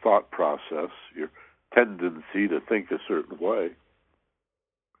observing your thought process, your tendency to think a certain way.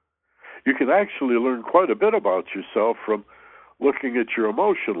 You can actually learn quite a bit about yourself from looking at your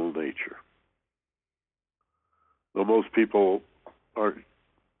emotional nature. Though most people aren't,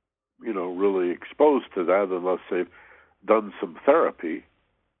 really exposed to that unless they've done some therapy,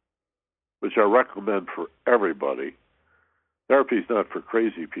 which I recommend for everybody. Therapy is not for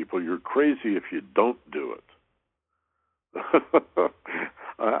crazy people. You're crazy if you don't do it.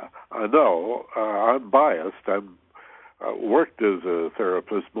 I know. I'm biased. I worked as a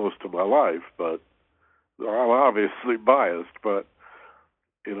therapist most of my life, but I'm obviously biased. But,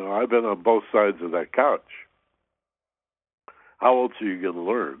 I've been on both sides of that couch. How else are you going to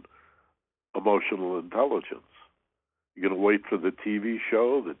learn emotional intelligence? You're going to wait for the TV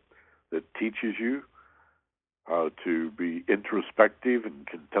show that teaches you how to be introspective and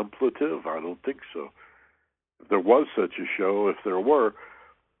contemplative? I don't think so. If there was such a show, if there were,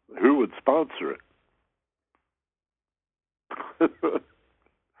 who would sponsor it?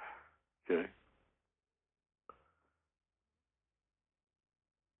 Okay.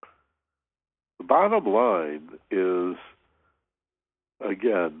 The bottom line is,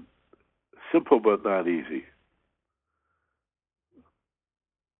 again, simple but not easy.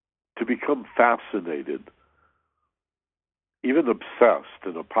 To become fascinated, even obsessed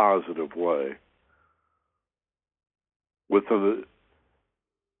in a positive way, with a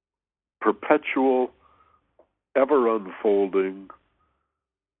perpetual, ever-unfolding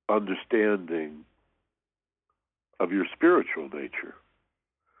understanding of your spiritual nature.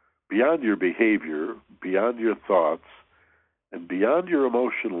 Beyond your behavior, beyond your thoughts, and beyond your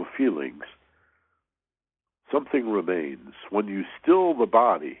emotional feelings, something remains. When you still the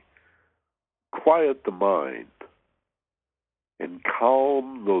body, quiet the mind, and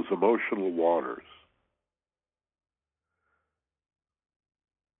calm those emotional waters,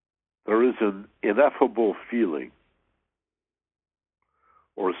 there is an ineffable feeling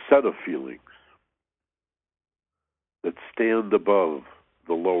or set of feelings that stand above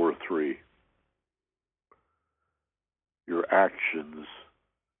the lower three. Your actions,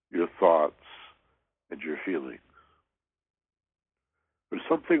 your thoughts, and your feelings. There's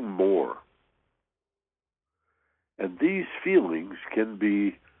something more. And these feelings can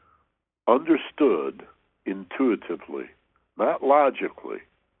be understood intuitively, not logically,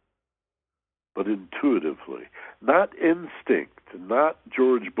 but intuitively. Not instinct, not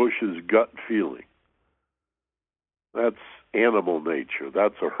George Bush's gut feeling. That's animal nature.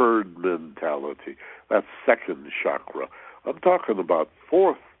 That's a herd mentality. That's second chakra. I'm talking about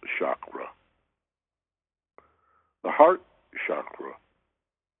fourth chakra, the heart chakra.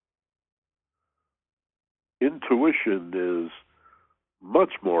 Intuition is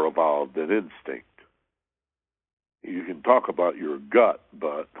much more evolved than instinct. You can talk about your gut,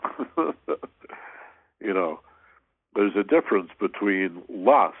 but, there's a difference between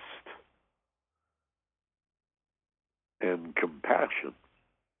lust and compassion,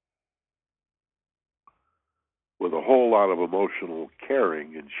 with a whole lot of emotional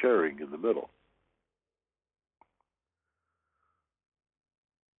caring and sharing in the middle.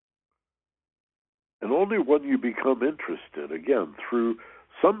 And only when you become interested, again, through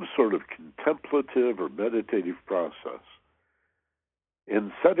some sort of contemplative or meditative process,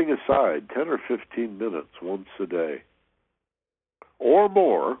 in setting aside 10 or 15 minutes once a day, or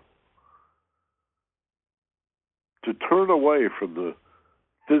more, to turn away from the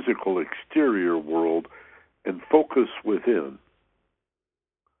physical exterior world and focus within,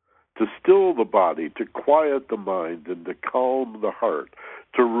 to still the body, to quiet the mind, and to calm the heart,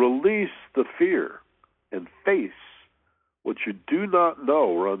 to release the fear and face what you do not know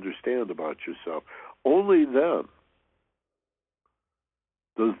or understand about yourself. Only then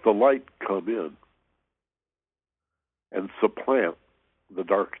does the light come in and supplant the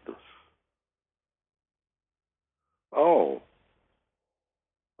darkness. Oh,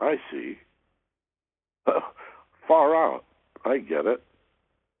 I see. Far out. I get it.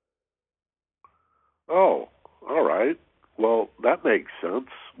 Oh, all right. Well, that makes sense.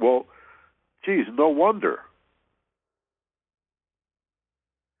 Well, geez, no wonder.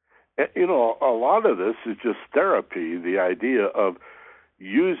 You know, a lot of this is just therapy, the idea of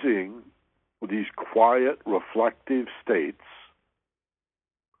using these quiet, reflective states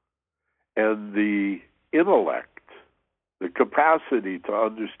and the intellect, the capacity to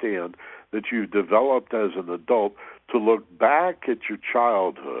understand that you've developed as an adult to look back at your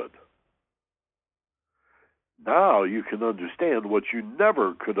childhood. Now you can understand what you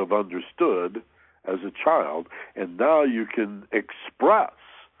never could have understood as a child, and now you can express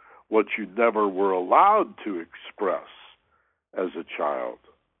what you never were allowed to express as a child.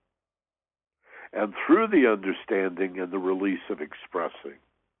 And through the understanding and the release of expressing,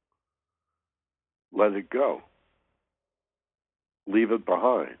 let it go. Leave it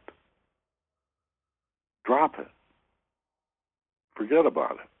behind. Drop it. Forget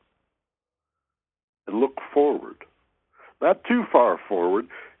about it. And look forward. Not too far forward.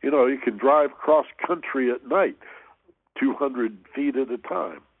 You know, you can drive cross country at night, 200 feet at a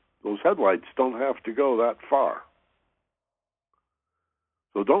time. Those headlights don't have to go that far.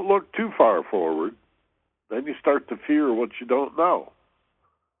 So don't look too far forward. Then you start to fear what you don't know.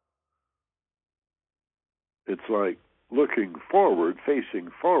 It's like looking forward, facing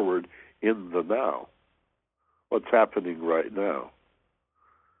forward in the now. What's happening right now?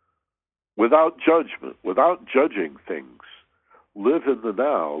 Without judgment, without judging things. Live in the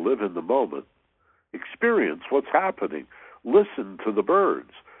now, live in the moment. Experience what's happening. Listen to the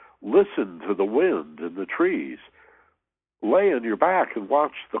birds. Listen to the wind and the trees. Lay on your back and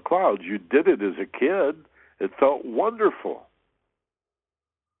watch the clouds. You did it as a kid. It felt wonderful.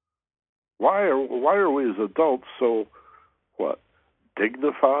 Why are we as adults so,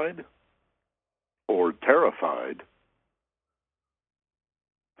 dignified or terrified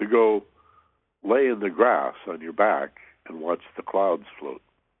to go lay in the grass on your back and watch the clouds float?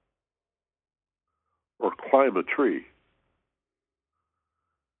 Or climb a tree?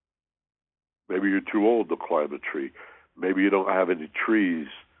 Maybe you're too old to climb a tree. Maybe you don't have any trees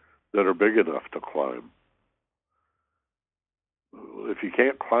that are big enough to climb. If you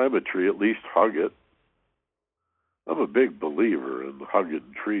can't climb a tree, at least hug it. I'm a big believer in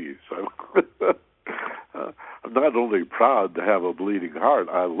hugging trees. I'm not only proud to have a bleeding heart,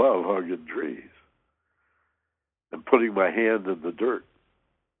 I love hugging trees and putting my hand in the dirt.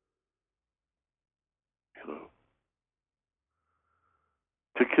 You know,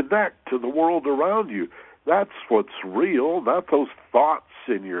 to connect to the world around you. That's what's real, not those thoughts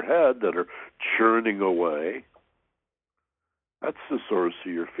in your head that are churning away. That's the source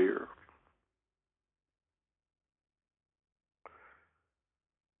of your fear.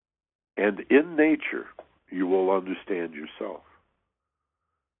 And in nature, you will understand yourself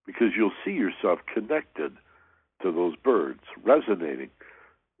because you'll see yourself connected to those birds, resonating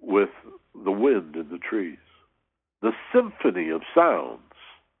with the wind in the trees. The symphony of sounds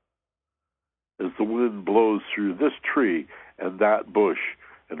as the wind blows through this tree and that bush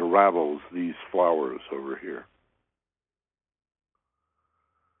and rattles these flowers over here.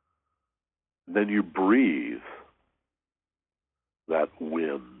 And then you breathe that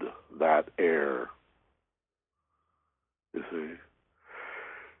wind, that air. You see?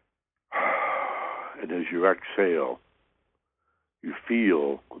 And as you exhale, you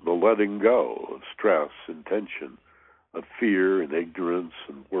feel the letting go of stress and tension, of fear and ignorance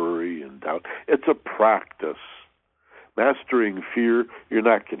and worry and doubt. It's a practice. Mastering fear, you're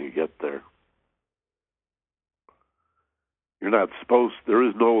not going to get there. You're not supposed, there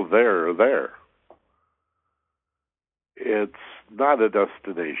is no there. It's not a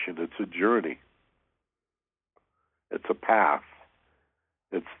destination, it's a journey. It's a path.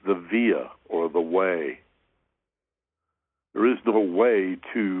 It's the via or the way. There is no way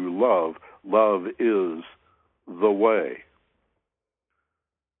to love. Love is the way.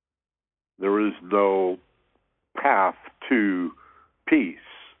 There is no path to peace.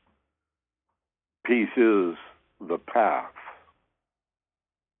 Peace is the path.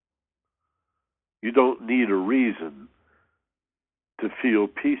 You don't need a reason to feel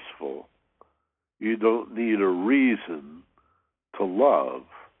peaceful. You don't need a reason to love.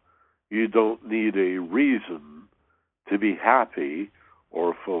 You don't need a reason to be happy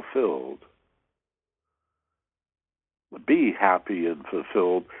or fulfilled. Be happy and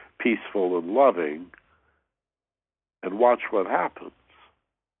fulfilled, peaceful and loving, and watch what happens.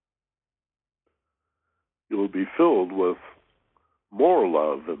 You will be filled with more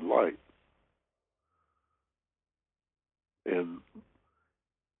love and light. And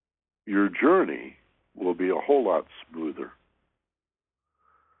your journey will be a whole lot smoother.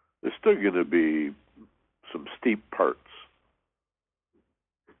 There's still going to be some steep parts.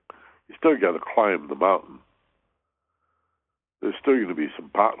 You still got to climb the mountain. There's still going to be some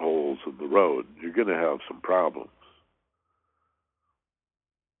potholes in the road. You're going to have some problems.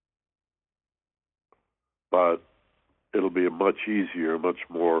 But it'll be a much easier, much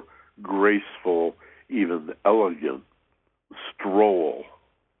more graceful, even elegant stroll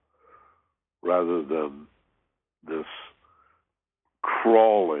rather than this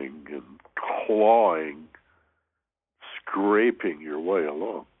crawling and clawing, scraping your way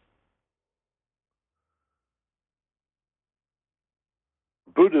along.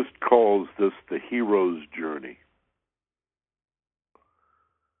 Buddhist calls this the hero's journey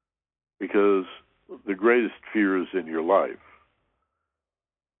because the greatest fears in your life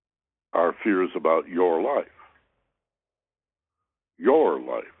are fears about your life. Your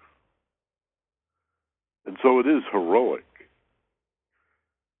life. And so it is heroic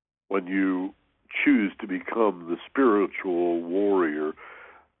when you choose to become the spiritual warrior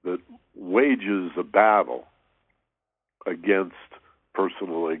that wages a battle against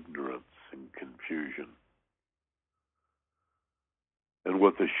personal ignorance and confusion. And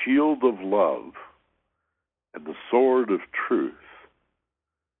with the shield of love and the sword of truth,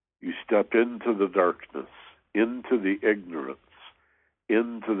 you step into the darkness, into the ignorance,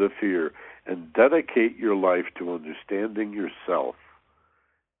 into the fear, and dedicate your life to understanding yourself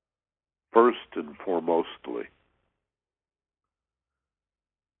first and foremostly.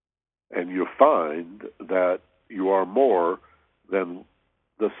 And you find that you are more than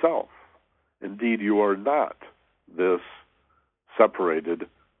the self. Indeed, you are not this separated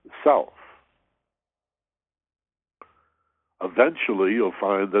self. Eventually, you'll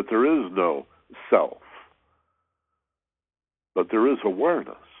find that there is no self, but there is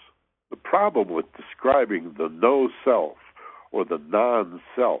awareness. The problem with describing the no self or the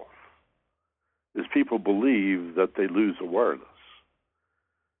non-self is people believe that they lose awareness.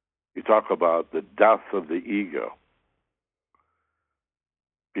 You talk about the death of the ego.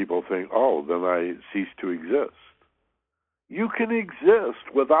 People think, oh, then I cease to exist. You can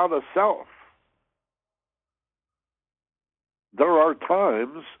exist without a self. There are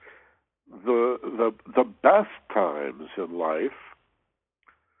times, the best times in life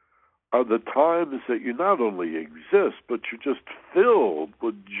are the times that you not only exist, but you're just filled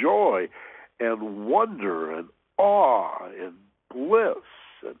with joy and wonder and awe and bliss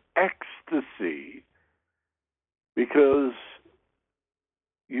and ecstasy because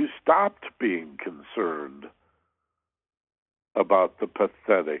you stopped being concerned about the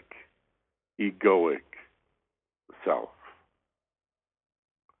pathetic, egoic self.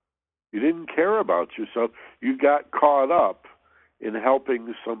 You didn't care about yourself. You got caught up in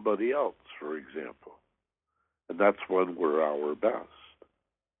helping somebody else, for example. And that's when we're our best.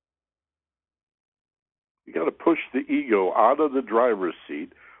 You got to push the ego out of the driver's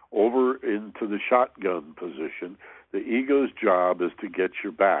seat over into the shotgun position. The ego's job is to get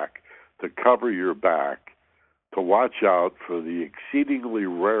your back, to cover your back, to watch out for the exceedingly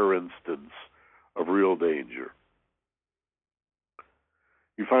rare instance of real danger.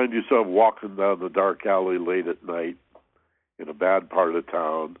 You find yourself walking down the dark alley late at night in a bad part of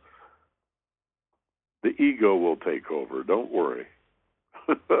town. The ego will take over. Don't worry.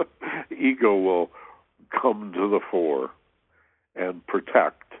 Ego will come to the fore and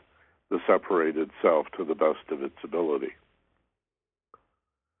protect the separated self to the best of its ability.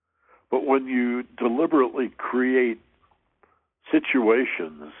 But when you deliberately create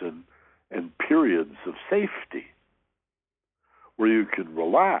situations and periods of safety where you can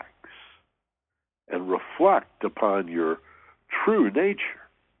relax and reflect upon your true nature,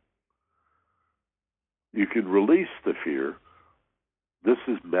 you can release the fear. This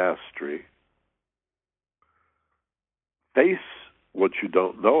is mastery. Face what you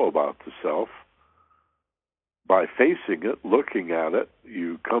don't know about the self. By facing it, looking at it,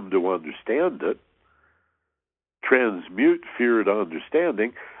 you come to understand it. Transmute fear to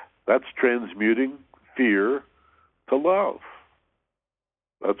understanding. That's transmuting fear to love.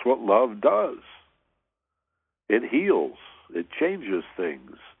 That's what love does. It heals. It changes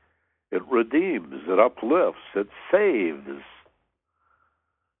things. It redeems. It uplifts. It saves.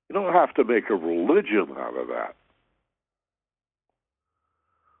 You don't have to make a religion out of that.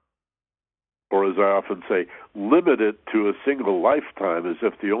 Or as I often say, limit it to a single lifetime as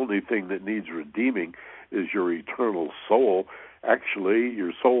if the only thing that needs redeeming is your eternal soul. Actually,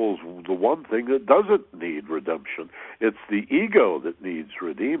 your soul's the one thing that doesn't need redemption. It's the ego that needs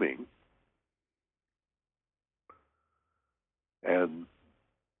redeeming. And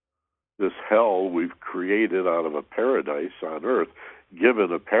this hell we've created out of a paradise on earth,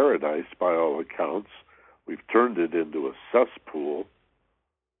 given a paradise by all accounts, we've turned it into a cesspool.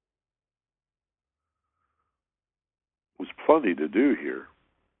 There's plenty to do here.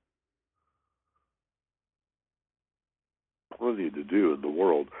 Plenty to do in the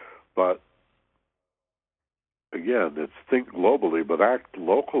world. But again, it's think globally, but act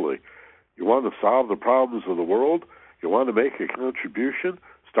locally. You want to solve the problems of the world? You want to make a contribution?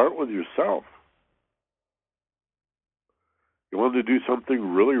 Start with yourself. You want to do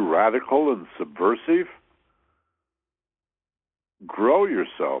something really radical and subversive? Grow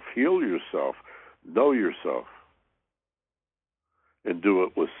yourself, heal yourself, know yourself, and do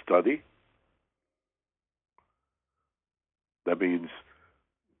it with study. That means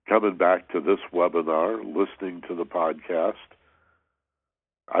coming back to this webinar, listening to the podcast.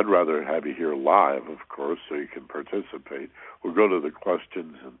 I'd rather have you here live, of course, so you can participate. We'll go to the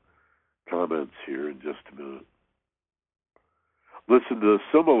questions and comments here in just a minute. Listen to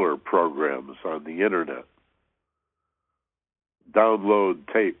similar programs on the internet. Download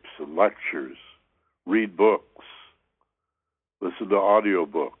tapes and lectures. Read books. Listen to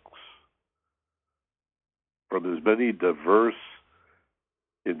audiobooks from as many diverse,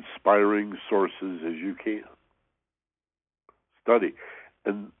 inspiring sources as you can. Study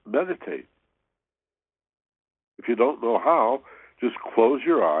and meditate. If you don't know how, just close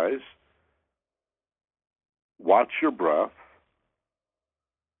your eyes, watch your breath,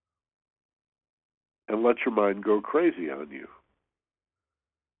 and let your mind go crazy on you.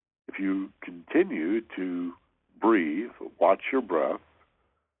 If you continue to breathe, watch your breath,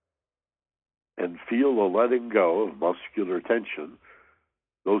 and feel a letting go of muscular tension,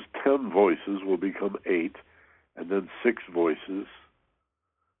 those 10 voices will become 8, and then 6 voices.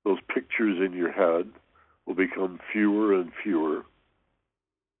 Those pictures in your head will become fewer and fewer.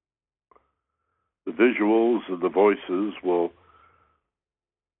 The visuals and the voices will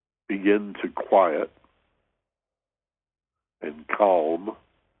begin to quiet and calm.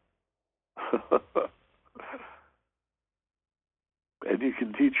 And you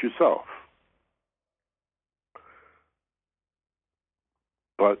can teach yourself.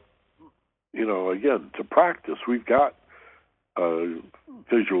 But, again, to practice, we've got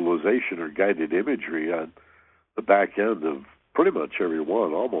visualization or guided imagery on the back end of pretty much every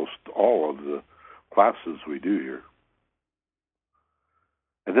one, almost all of the classes we do here.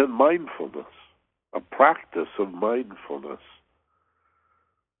 And then mindfulness, a practice of mindfulness,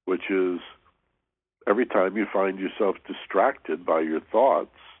 which is every time you find yourself distracted by your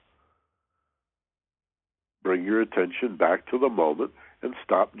thoughts, bring your attention back to the moment and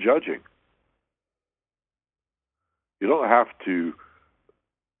stop judging. You don't have to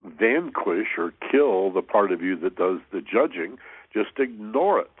vanquish or kill the part of you that does the judging. Just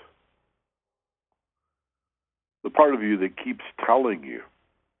ignore it. The part of you that keeps telling you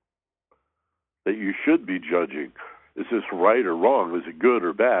that you should be judging. Is this right or wrong? Is it good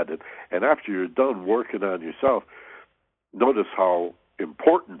or bad? And after you're done working on yourself, notice how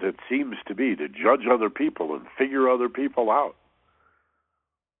important it seems to be to judge other people and figure other people out.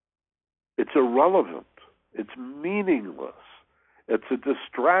 It's irrelevant. It's meaningless. It's a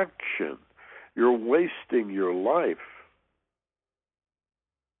distraction. You're wasting your life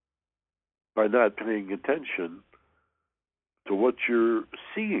by not paying attention to what you're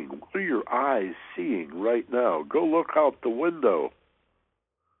seeing. What are your eyes seeing right now? Go look out the window,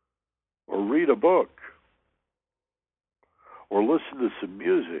 or read a book, or listen to some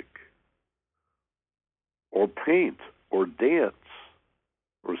music, or paint, or dance,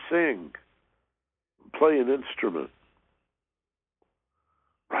 or sing, play an instrument.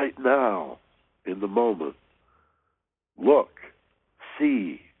 Right now, in the moment, look,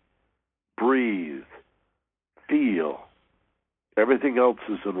 see, breathe, feel. Everything else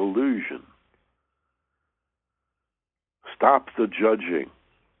is an illusion. Stop the judging,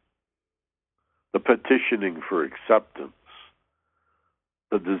 the petitioning for acceptance,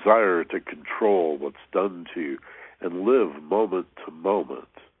 the desire to control what's done to you, and live moment to moment.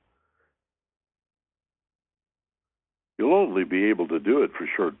 You'll only be able to do it for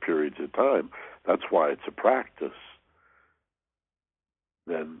short periods of time. That's why it's a practice.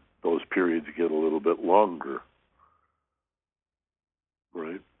 Then those periods get a little bit longer.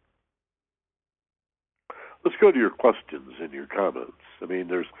 Right? Let's go to your questions and your comments. I mean,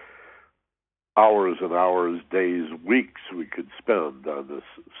 there's hours and hours, days, weeks we could spend on this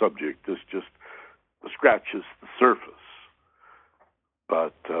subject. This just scratches the surface.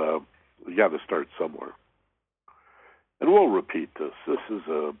 But we got to start somewhere. And we'll repeat this. This is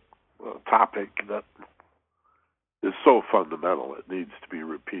a topic that is so fundamental. It needs to be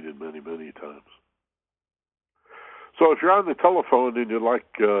repeated many, many times. So if you're on the telephone and you'd like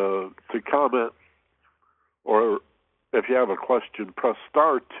to comment, or if you have a question, press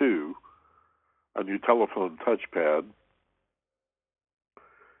 *2 on your telephone touchpad,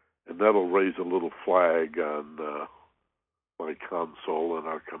 and that'll raise a little flag on my console, and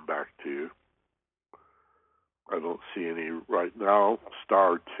I'll come back to you. I don't see any right now.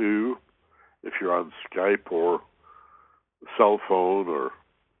 *2 if you're on Skype or cell phone or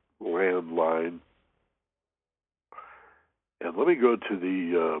landline. And let me go to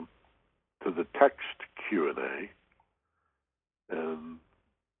the text Q&A and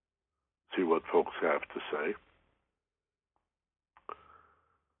see what folks have to say.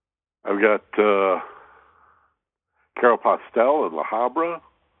 I've got Carol Postel in La Habra.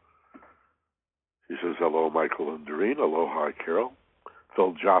 He says, hello, Michael and Doreen. Aloha, Carol.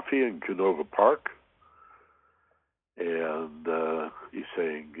 Phil Jaffe in Canova Park. And he's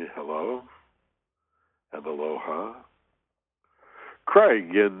saying hello and aloha.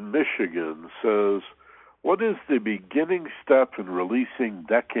 Craig in Michigan says, what is the beginning step in releasing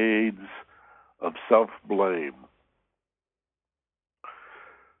decades of self-blame?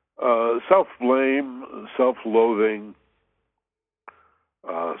 Self-blame, self-loathing,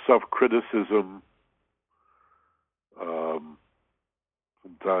 self-criticism.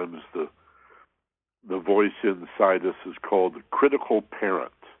 Sometimes the voice inside us is called the critical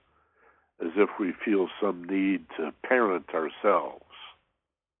parent, as if we feel some need to parent ourselves.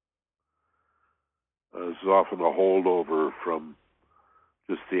 This is often a holdover from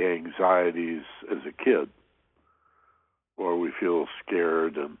just the anxieties as a kid, where we feel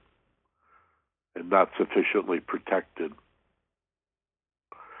scared and not sufficiently protected.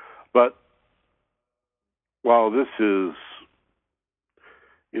 But while this is,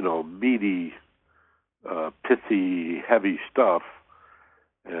 meaty, pithy, heavy stuff,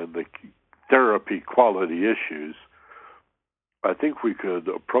 and the therapy quality issues, I think we could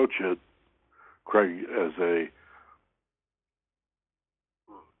approach it, Craig, as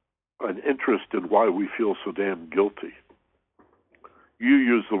an interest in why we feel so damn guilty. You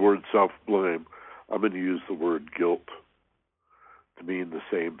use the word self-blame. I'm going to use the word guilt to mean the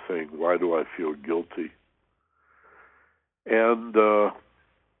same thing. Why do I feel guilty? And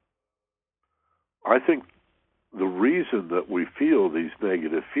I think the reason that we feel these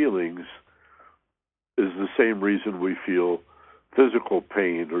negative feelings is the same reason we feel physical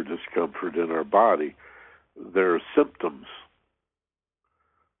pain or discomfort in our body. They're symptoms.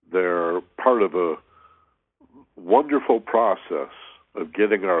 They're part of a wonderful process of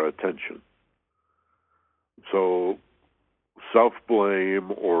getting our attention. So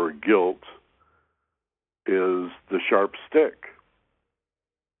self-blame or guilt is the sharp stick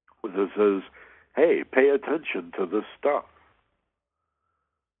that says, hey, pay attention to this stuff.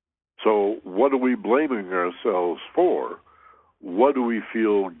 So what are we blaming ourselves for? What do we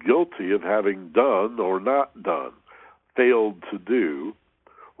feel guilty of having done or not done, failed to do,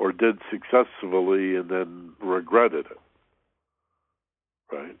 or did successfully and then regretted it?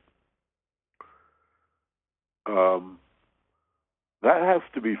 Right? That has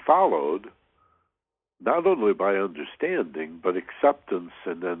to be followed not only by understanding, but acceptance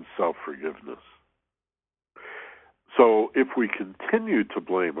and then self-forgiveness. So if we continue to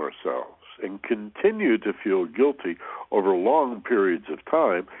blame ourselves and continue to feel guilty over long periods of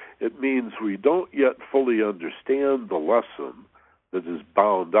time, it means we don't yet fully understand the lesson that is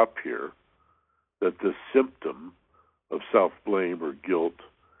bound up here, that this symptom of self-blame or guilt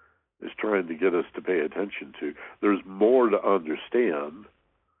is trying to get us to pay attention to. There's more to understand,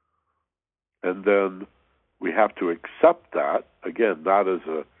 and then we have to accept that, again, not as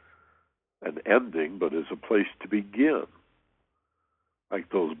an ending, but as a place to begin.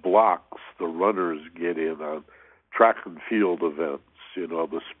 Like those blocks the runners get in on track and field events,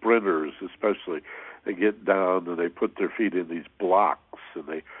 the sprinters especially, they get down and they put their feet in these blocks and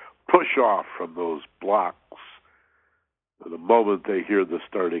they push off from those blocks the moment they hear the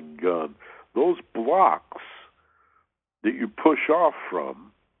starting gun. Those blocks that you push off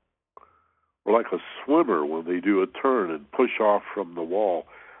from are like a swimmer when they do a turn and push off from the wall.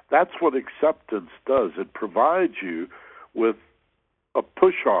 That's what acceptance does. It provides you with a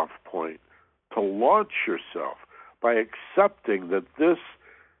push-off point to launch yourself by accepting that this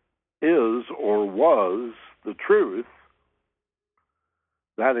is or was the truth.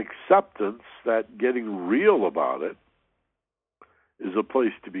 That acceptance, that getting real about it, is a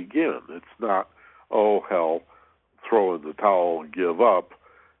place to begin. It's not, oh, hell, throw in the towel and give up.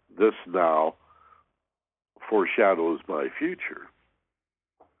 This now foreshadows my future.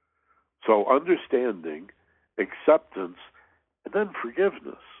 So understanding, acceptance, and then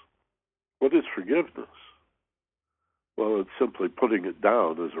forgiveness. What is forgiveness? Well, it's simply putting it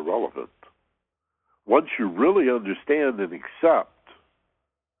down as irrelevant. Once you really understand and accept,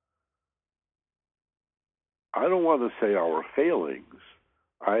 I don't want to say our failings,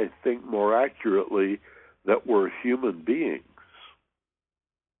 I think more accurately that we're human beings.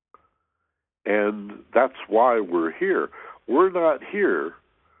 And that's why we're here. We're not here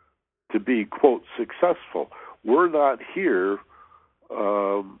to be, quote, successful. We're not here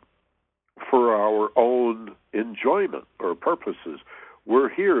for our own enjoyment or purposes. We're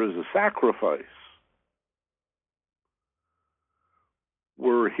here as a sacrifice.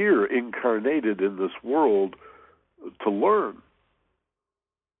 We're here incarnated in this world to learn.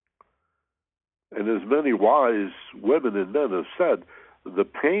 And as many wise women and men have said, the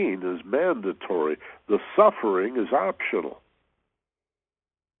pain is mandatory. The suffering is optional.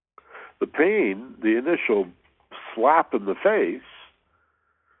 The pain, the initial slap in the face,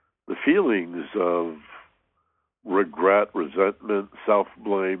 the feelings of regret, resentment,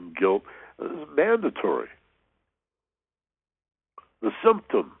 self-blame, guilt, is mandatory. The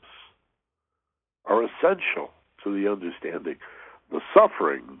symptoms are essential to the understanding. The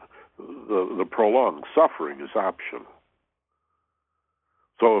suffering, the prolonged suffering, is optional.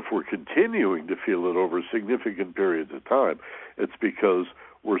 So if we're continuing to feel it over significant periods of time, it's because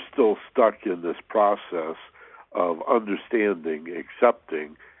we're still stuck in this process of understanding,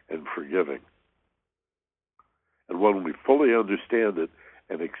 accepting, and forgiving. And when we fully understand it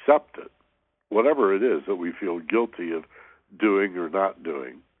and accept it, whatever it is that we feel guilty of doing or not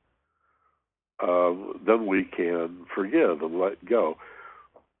doing, then we can forgive and let go.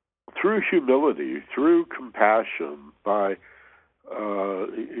 Through humility, through compassion, by,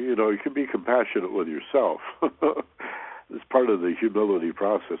 you can be compassionate with yourself. It's part of the humility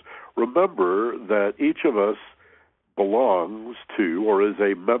process. Remember that each of us belongs to or is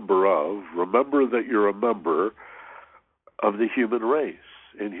a member of, remember that you're a member of the human race,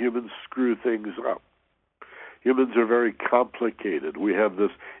 and humans screw things up. Humans are very complicated. We have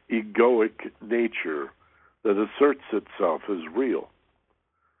this egoic nature that asserts itself as real.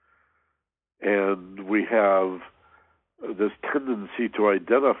 And we have this tendency to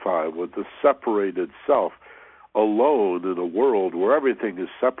identify with the separated self alone in a world where everything is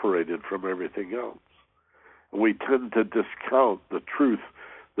separated from everything else. And we tend to discount the truth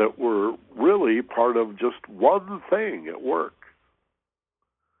that we're really part of just one thing at work.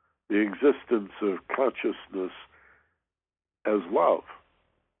 The existence of consciousness as love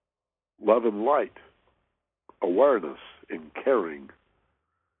and light, awareness and caring.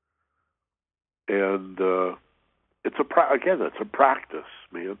 And it's a practice,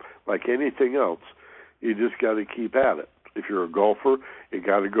 man. Like anything else, you just got to keep at it. If you're a golfer, you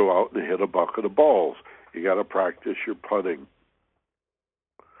got to go out and hit a bucket of balls. You got to practice your putting.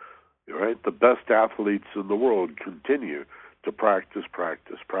 Right? The best athletes in the world continue to practice.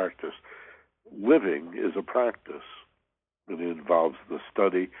 Living is a practice, and it involves the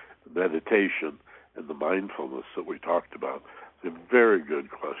study, the meditation, and the mindfulness that we talked about. It's a very good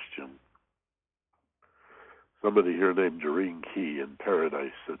question. Somebody here named Doreen Key in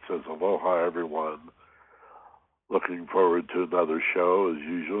Paradise that says, "Aloha, everyone. Looking forward to another show, as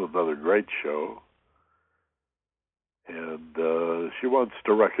usual, another great show." And she wants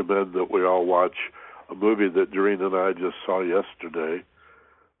to recommend that we all watch a movie that Doreen and I just saw yesterday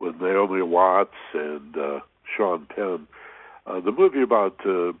with Naomi Watts and Sean Penn. The movie about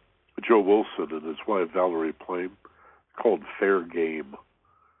Joe Wilson and his wife Valerie Plame, called Fair Game.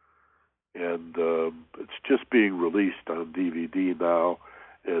 And it's just being released on DVD now.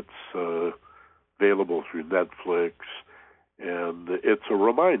 It's available through Netflix. And it's a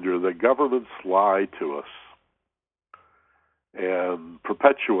reminder that governments lie to us and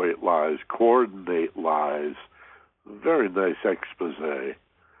perpetuate lies, coordinate lies. Very nice expose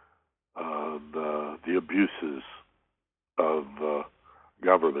on the abuses of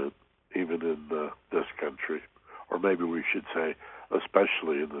government, even in this country, or maybe we should say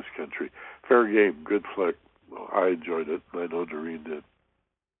especially in this country. Fair Game, good flick. Well, I enjoyed it, and I know Doreen did.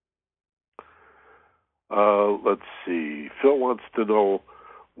 Let's see. Phil wants to know,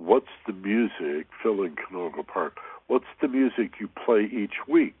 what's the music, Phil in Canoga Park, what's the music you play each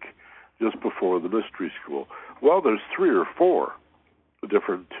week just before the mystery school? Well, there's 3 or 4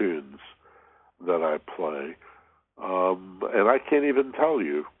 different tunes that I play. And I can't even tell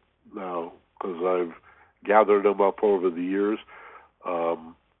you now because I've gathered them up over the years.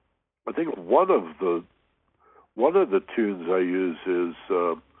 I think one of the tunes I use is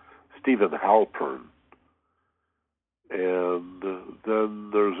Stephen Halpern. And then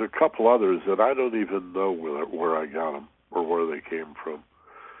there's a couple others that I don't even know where I got them or where they came from.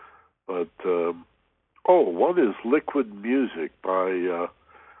 But one is Liquid Music by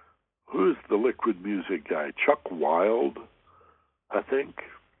who's the Liquid Music guy? Chuck Wild, I think.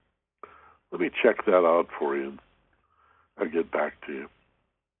 Let me check that out for you. I'll get back to you.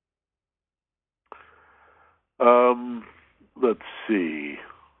 Let's see.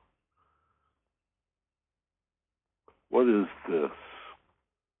 What is this?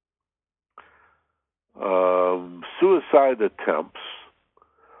 Suicide attempts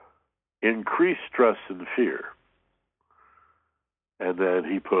increase stress and fear. And then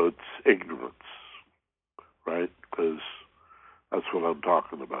he puts ignorance, right? Because that's what I'm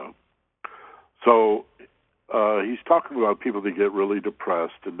talking about. So he's talking about people that get really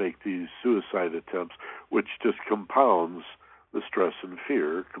depressed and make these suicide attempts, which just compounds the stress and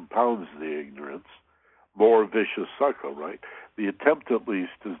fear, compounds the ignorance, more vicious cycle, right? The attempt, at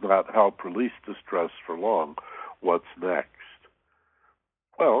least, does not help release the stress for long. What's next?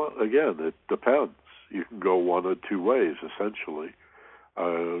 Well, again, it depends. You can go one of two ways, essentially.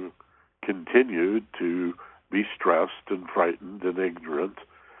 Continue to be stressed and frightened and ignorant.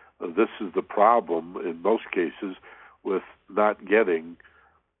 This is the problem, in most cases, with not getting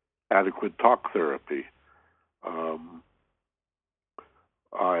adequate talk therapy.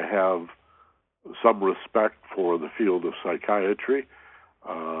 I have some respect for the field of psychiatry.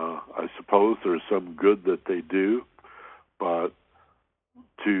 I suppose there's some good that they do, but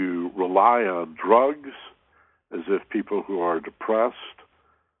to rely on drugs as if people who are depressed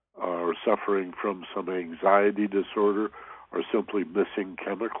are suffering from some anxiety disorder or simply missing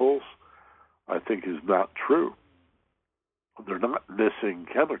chemicals, I think is not true. They're not missing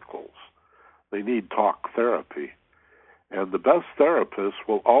chemicals. They need talk therapy. And the best therapists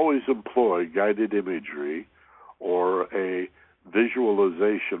will always employ guided imagery or a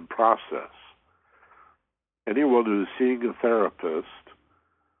visualization process. Anyone who is seeing a therapist,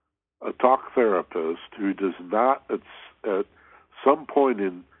 a talk therapist, who does not at some point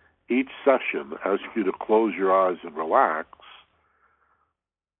in each session ask you to close your eyes and relax,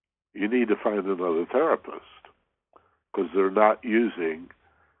 you need to find another therapist, because they're not using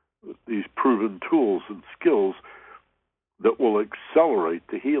these proven tools and skills that will accelerate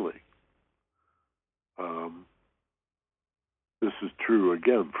the healing. This is true,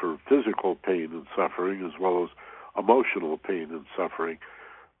 again, for physical pain and suffering as well as emotional pain and suffering.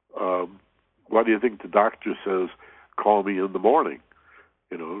 Why do you think the doctor says, call me in the morning?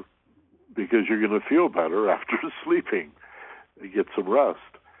 Because you're going to feel better after sleeping. You get some rest.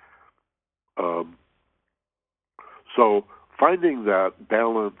 So finding that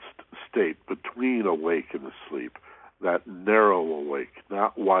balanced state between awake and asleep, that narrow awake,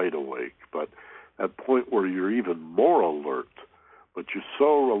 not wide awake, but that point where you're even more alert, but you're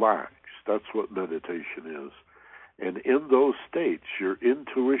so relaxed, that's what meditation is. And in those states, your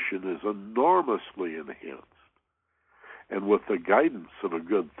intuition is enormously enhanced. And with the guidance of a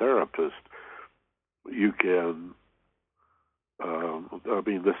good therapist, you can,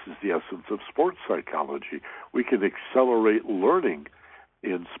 this is the essence of sports psychology. We can accelerate learning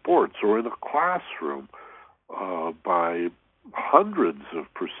in sports or in a classroom by hundreds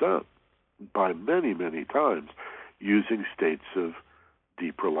of percent, by many, many times, using states of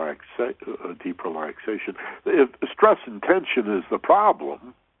deep relaxation. If stress and tension is the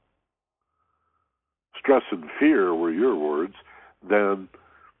problem, stress and fear were your words, then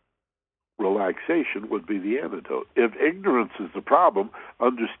relaxation would be the antidote. If ignorance is the problem,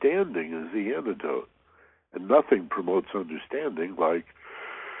 understanding is the antidote. And nothing promotes understanding like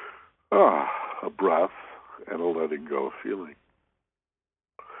a breath and a letting go feeling.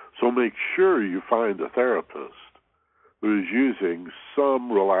 So make sure you find a therapist who is using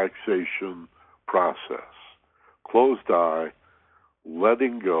some relaxation process. Closed eye,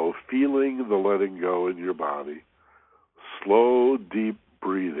 letting go, feeling the letting go in your body, slow, deep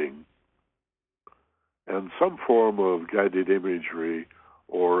breathing, and some form of guided imagery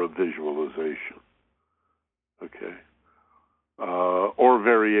or a visualization. Okay? Or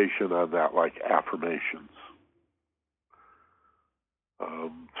variation on that, like affirmations.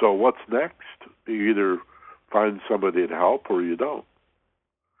 So what's next? You either find somebody to help or you don't.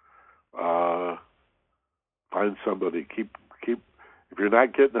 Find somebody. Keep. If you're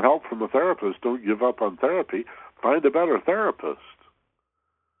not getting help from a therapist, don't give up on therapy. Find a better therapist.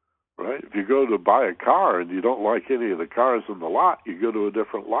 Right? If you go to buy a car and you don't like any of the cars in the lot, you go to a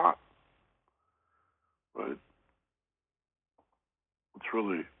different lot. Right? It's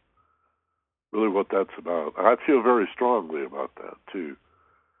really what that's about. I feel very strongly about that, too.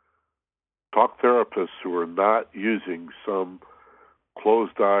 Talk therapists who are not using some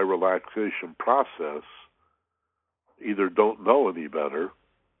closed-eye relaxation process either don't know any better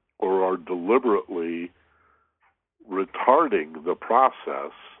or are deliberately retarding the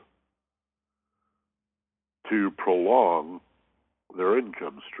process to prolong their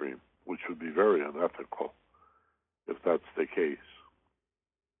income stream, which would be very unethical if that's the case.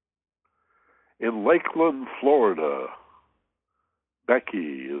 In Lakeland, Florida,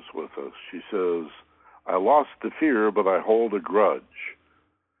 Becky is with us. She says, I lost the fear, but I hold a grudge.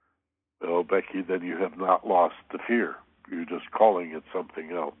 Well, Becky, then you have not lost the fear. You're just calling it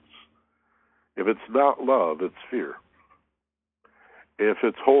something else. If it's not love, it's fear. If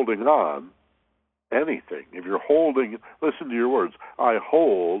it's holding on, anything. If you're holding, listen to your words, I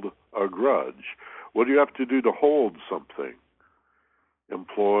hold a grudge. What do you have to do to hold something?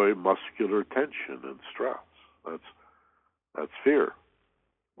 Employ muscular tension and stress. That's fear.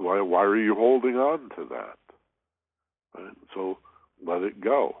 Why are you holding on to that? Right? So let it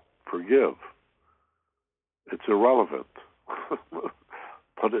go. Forgive. It's irrelevant.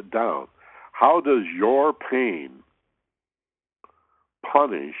 Put it down. How does your pain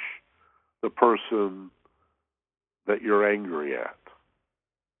punish the person that you're angry at?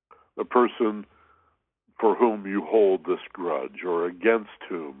 The person for whom you hold this grudge or against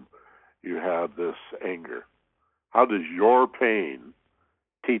whom you have this anger? How does your pain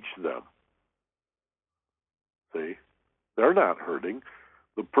teach them? See? They're not hurting.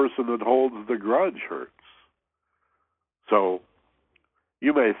 The person that holds the grudge hurts. So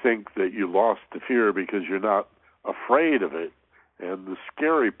you may think that you lost the fear because you're not afraid of it and the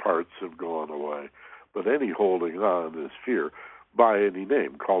scary parts have gone away. But any holding on is fear by any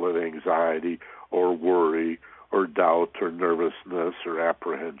name. Call it anxiety or worry or doubt or nervousness or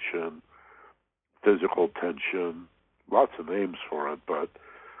apprehension, physical tension. Lots of names for it, but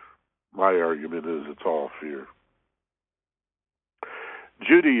my argument is it's all fear.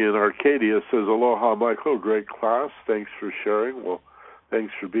 Judy in Arcadia says, Aloha, Michael, great class. Thanks for sharing. Well,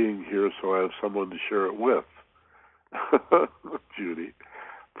 thanks for being here so I have someone to share it with. Judy,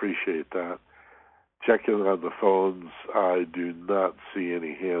 appreciate that. Checking on the phones, I do not see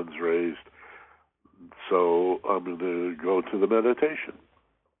any hands raised, so I'm going to go to the meditation.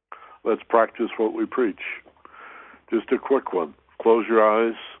 Let's practice what we preach. Just a quick one. Close your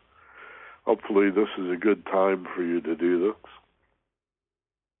eyes. Hopefully this is a good time for you to do this.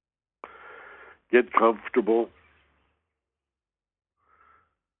 Get comfortable.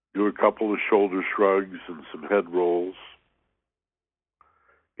 Do a couple of shoulder shrugs and some head rolls.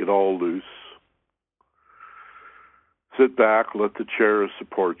 Get all loose. Sit back, let the chair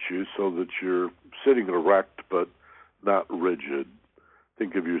support you so that you're sitting erect but not rigid.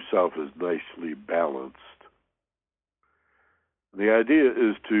 Think of yourself as nicely balanced. The idea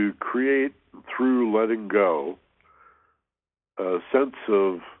is to create, through letting go, a sense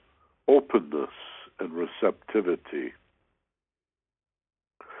of openness and receptivity,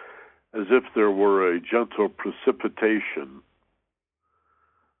 as if there were a gentle precipitation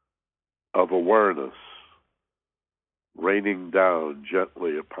of awareness raining down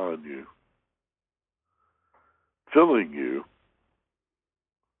gently upon you, filling you,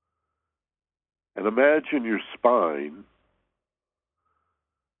 and imagine your spine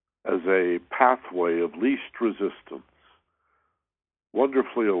as a pathway of least resistance,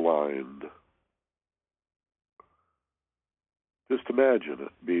 wonderfully aligned. Just imagine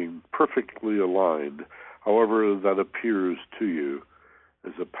it being perfectly aligned, however that appears to you,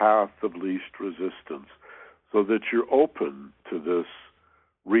 as a path of least resistance, so that you're open to this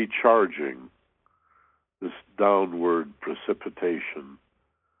recharging, this downward precipitation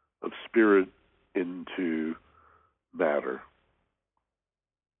of spirit into matter,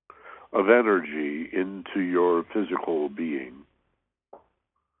 of energy into your physical being,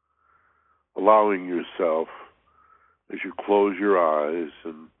 allowing yourself, as you close your eyes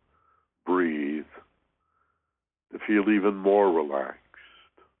and breathe, to feel even more relaxed,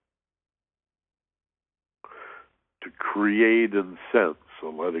 to create and sense a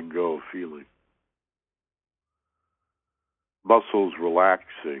letting go feeling. Muscles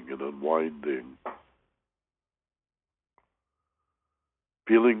relaxing and unwinding.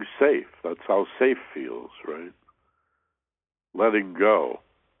 Feeling safe. That's how safe feels, right? Letting go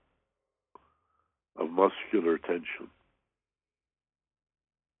of muscular tension.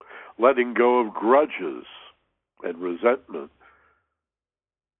 Letting go of grudges and resentment.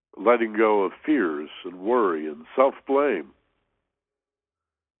 Letting go of fears and worry and self-blame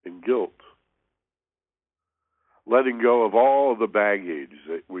and guilt. Letting go of all the baggage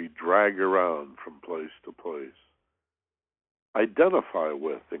that we drag around from place to place. Identify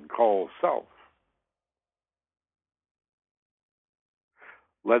with and call self.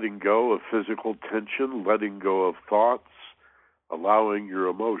 letting go of physical tension, letting go of thoughts, allowing your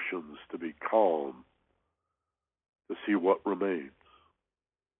emotions to be calm, to see what remains.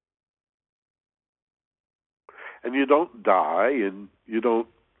 And you don't die and you don't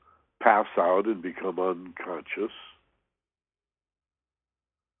pass out and become unconscious.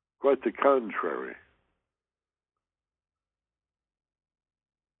 Quite the contrary.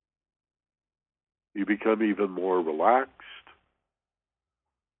 You become even more relaxed,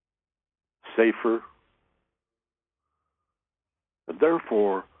 safer, and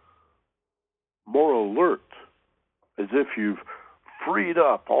therefore more alert, as if you've freed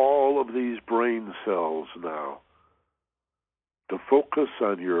up all of these brain cells now to focus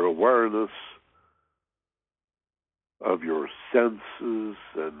on your awareness of your senses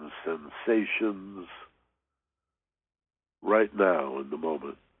and sensations right now in the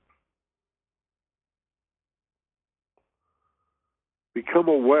moment. Become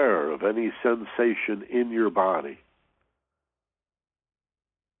aware of any sensation in your body.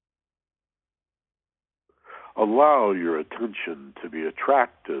 Allow your attention to be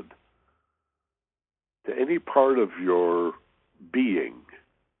attracted to any part of your being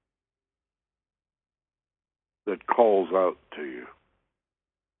that calls out to you.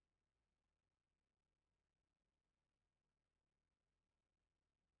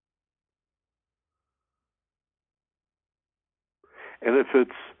 And if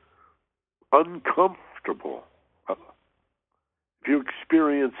it's uncomfortable, if you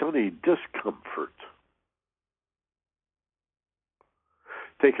experience any discomfort,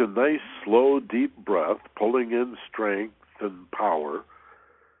 take a nice, slow, deep breath, pulling in strength and power,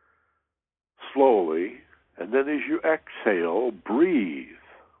 slowly, and then as you exhale, breathe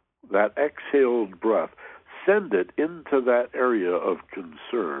that exhaled breath. Send it into that area of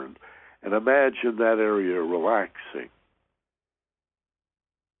concern, and imagine that area relaxing.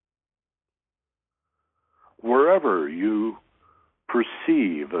 Wherever you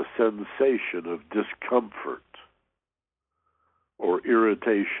perceive a sensation of discomfort or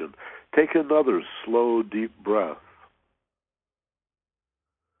irritation, take another slow, deep breath.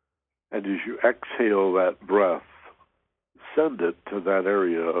 And as you exhale that breath, send it to that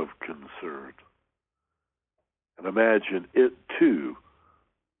area of concern. And imagine it, too,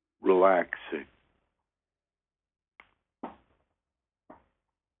 relaxing.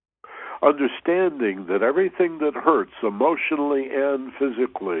 Understanding that everything that hurts emotionally and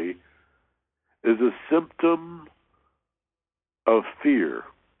physically is a symptom of fear,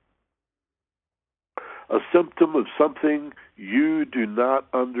 a symptom of something you do not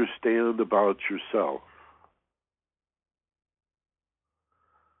understand about yourself.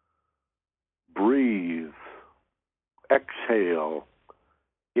 Breathe, exhale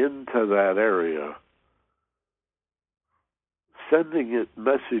into that area, sending it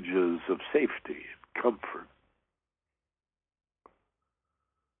messages of safety and comfort.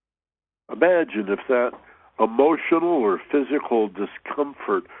 Imagine if that emotional or physical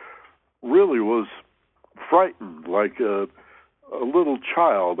discomfort really was frightened, like a little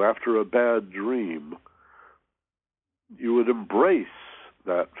child after a bad dream. You would embrace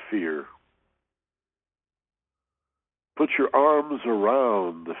that fear. Put your arms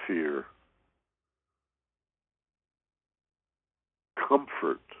around the fear.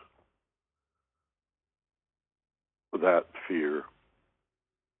 Comfort that fear.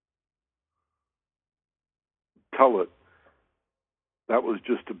 Tell it, that was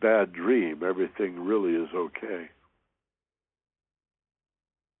just a bad dream. Everything really is okay.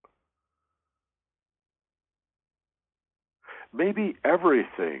 Maybe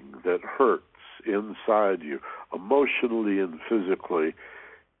everything that hurts inside you, emotionally and physically,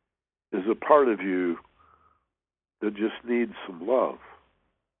 is a part of you that just needs some love.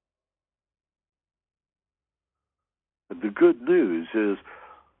 And the good news is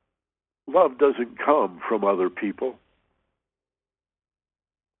love doesn't come from other people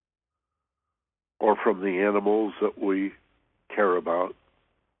or from the animals that we care about.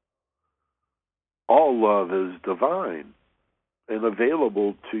 All love is divine and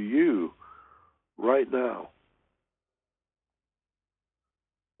available to you right now.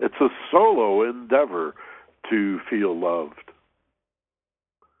 It's a solo endeavor to feel loved.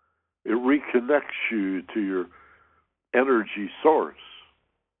 It reconnects you to your energy source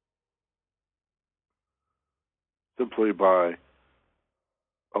simply by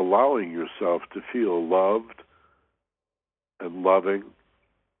allowing yourself to feel loved and loving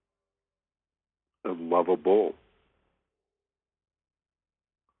and lovable.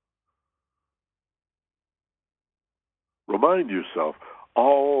 Remind yourself,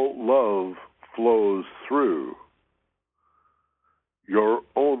 all love flows through your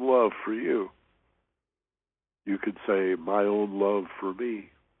could say, my own love for me.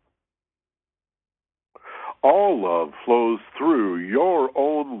 All love flows through your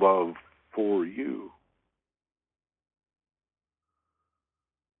own love for you.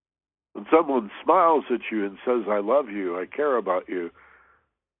 When someone smiles at you and says, I love you, I care about you,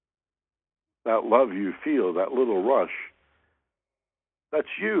 that love you feel, that little rush, that's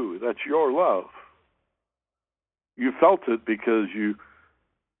you, that's your love. You felt it because you,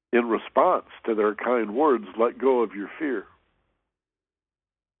 in response to their kind words, let go of your fear.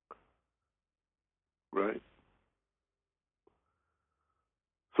 Right?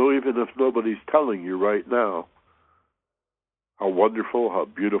 So even if nobody's telling you right now how wonderful, how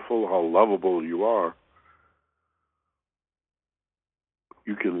beautiful, how lovable you are,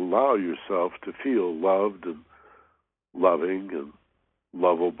 you can allow yourself to feel loved and loving and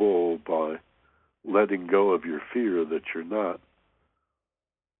lovable by letting go of your fear that you're not.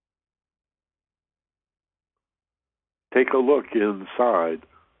 Take a look inside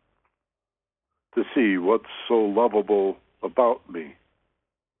to see what's so lovable about me.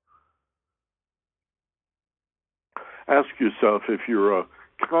 Ask yourself if you're a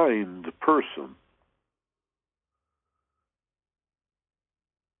kind person.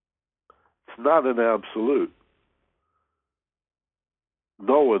 It's not an absolute.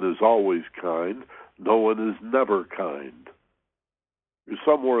 No one is always kind. No one is never kind. You're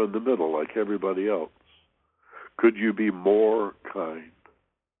somewhere in the middle like everybody else. Could you be more kind?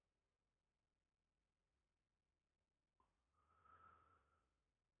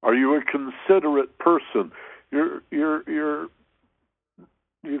 Are you a considerate person? You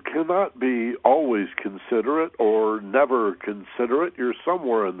cannot be always considerate or never considerate. You're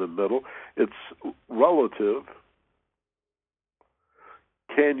somewhere in the middle. It's relative.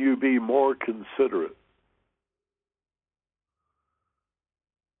 Can you be more considerate?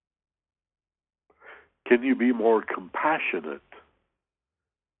 Can you be more compassionate,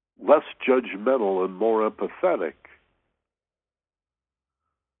 less judgmental, and more empathetic?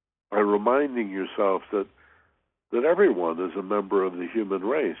 By reminding yourself that everyone is a member of the human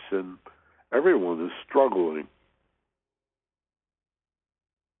race and everyone is struggling.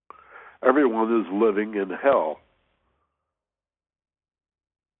 Everyone is living in hell.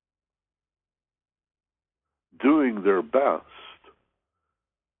 Doing their best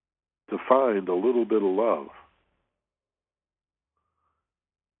to find a little bit of love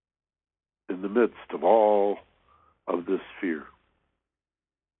in the midst of all of this fear.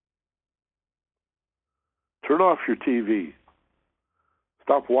 Turn off your TV.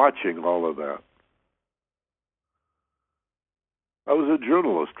 Stop watching all of that. I was a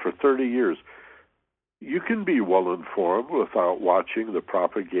journalist for 30 years. You can be well informed without watching the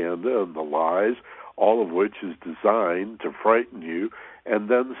propaganda and the lies, all of which is designed to frighten you and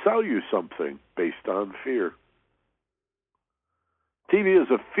then sell you something based on fear. TV is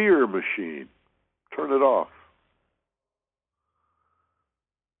a fear machine. Turn it off.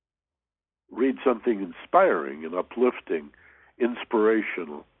 Read something inspiring and uplifting,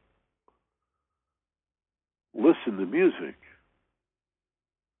 inspirational. Listen to music.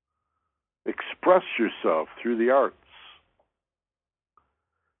 Express yourself through the arts.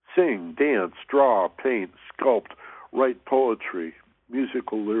 Sing, dance, draw, paint, sculpt, write poetry,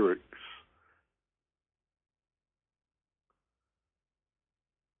 musical lyrics.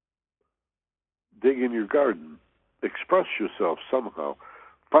 Dig in your garden. Express yourself somehow.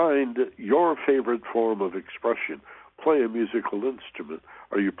 Find your favorite form of expression. Play a musical instrument.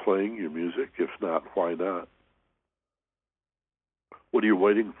 Are you playing your music? If not, why not? What are you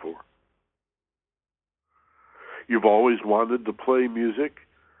waiting for? You've always wanted to play music,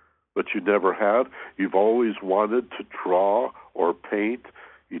 but you never have. You've always wanted to draw or paint.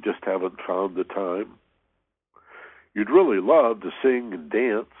 You just haven't found the time. You'd really love to sing and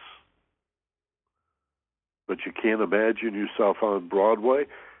dance, but you can't imagine yourself on Broadway.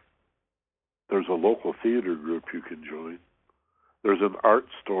 There's a local theater group you can join. There's an art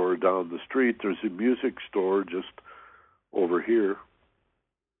store down the street. There's a music store just over here.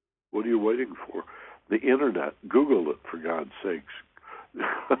 What are you waiting for? The internet. Google it, for God's sakes.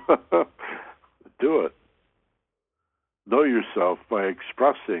 Do it. Know yourself by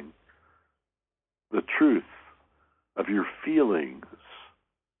expressing the truth of your feelings,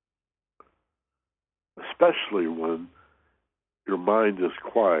 especially when your mind is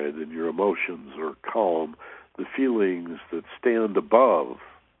quiet and your emotions are calm, the feelings that stand above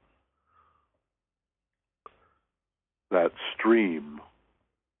that stream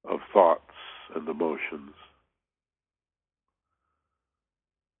of thoughts and emotions.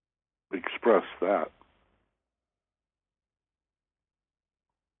 Express that.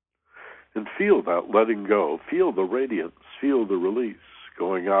 And feel that letting go. Feel the radiance. Feel the release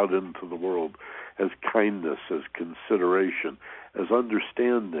going out into the world as kindness, as consideration, as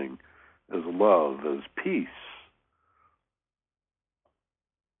understanding, as love, as peace.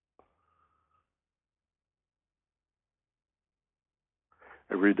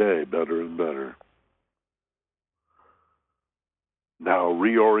 Every day, better and better. Now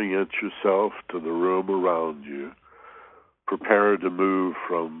reorient yourself to the room around you. Prepare to move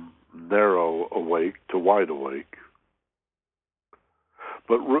from narrow awake to wide awake.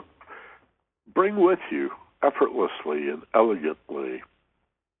 But bring with you, effortlessly and elegantly,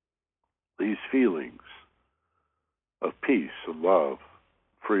 these feelings of peace and love,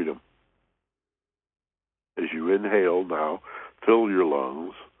 freedom. As you inhale now, fill your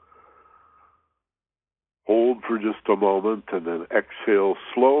lungs. Hold for just a moment and then exhale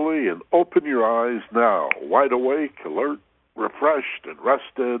slowly and open your eyes now, wide awake, alert, refreshed and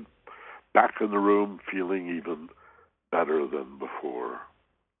rested, back in the room feeling even better than before.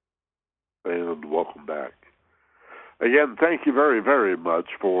 And welcome back. Again, thank you very, very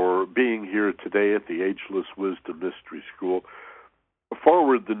much for being here today at the Ageless Wisdom Mystery School.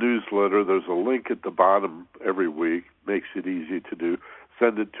 Forward the newsletter. There's a link at the bottom every week. Makes it easy to do.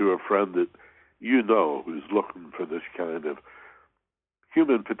 Send it to a friend that you know who's looking for this kind of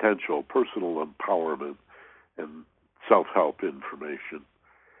human potential, personal empowerment, and self-help information.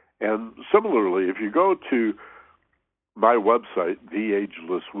 And similarly, if you go to my website,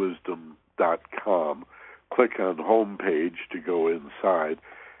 theagelesswisdom.com, click on homepage to go inside,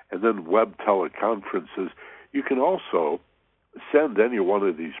 and then web teleconferences, you can also send any one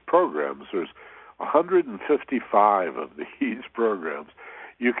of these programs. There's 155 of these programs.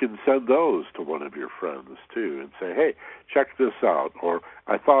 You can send those to one of your friends, too, and say, hey, check this out, or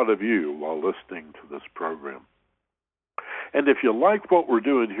I thought of you while listening to this program. And if you like what we're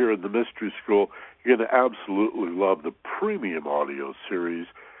doing here in the Mystery School, you're going to absolutely love the premium audio series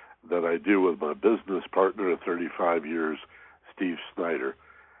that I do with my business partner of 35 years, Steve Snyder,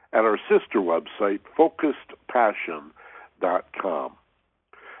 at our sister website, FocusedPassion.com.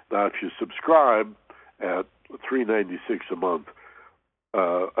 Now, if you subscribe at $3.96 a month,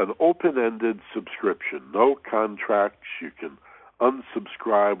 an open-ended subscription, no contracts, you can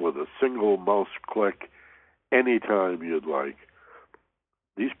unsubscribe with a single mouse click anytime you'd like.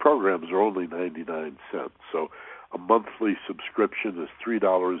 These programs are only 99 cents, so a monthly subscription is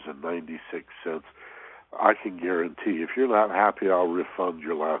 $3.96. I can guarantee if you're not happy, I'll refund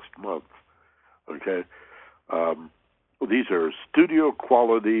your last month. Okay? These are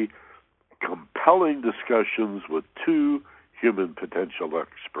studio-quality, compelling discussions with two human potential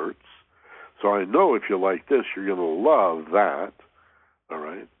experts. So I know if you like this, you're going to love that. All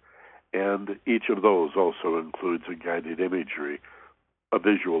right? And each of those also includes a guided imagery, a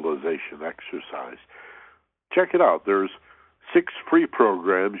visualization exercise. Check it out. There's 6 free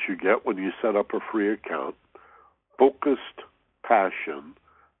programs you get when you set up a free account,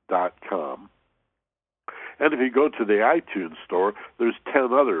 FocusedPassion.com. And if you go to the iTunes store, there's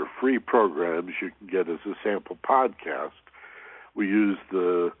 10 other free programs you can get as a sample podcast. We use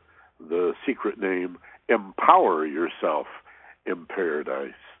the secret name Empower Yourself in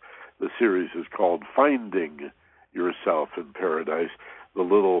Paradise. The series is called Finding Yourself in Paradise. The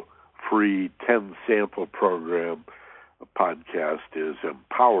little free 10 sample program podcast is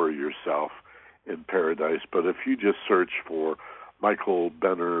Empower Yourself in Paradise. But if you just search for Michael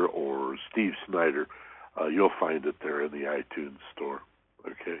Benner or Steve Snyder, you'll find it there in the iTunes store.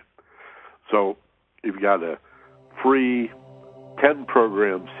 Okay? So you've got a free 10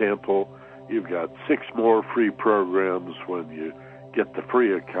 program sample. You've got 6 more free programs when you get the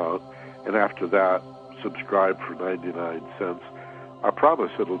free account. And after that, subscribe for 99 cents. I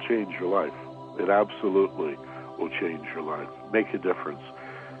promise it'll change your life. It absolutely will change your life. Make a difference.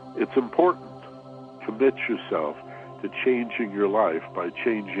 It's important. Commit yourself to changing your life by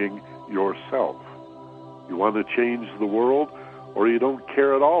changing yourself. You want to change the world, or you don't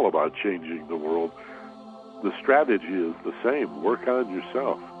care at all about changing the world, the strategy is the same. Work on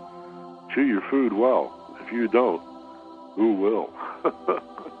yourself. Chew your food well. If you don't, who will?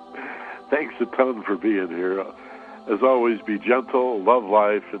 Thanks a ton for being here. As always, be gentle, love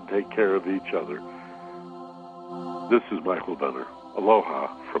life, and take care of each other. This is Michael Benner. Aloha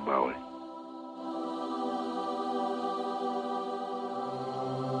from Maui.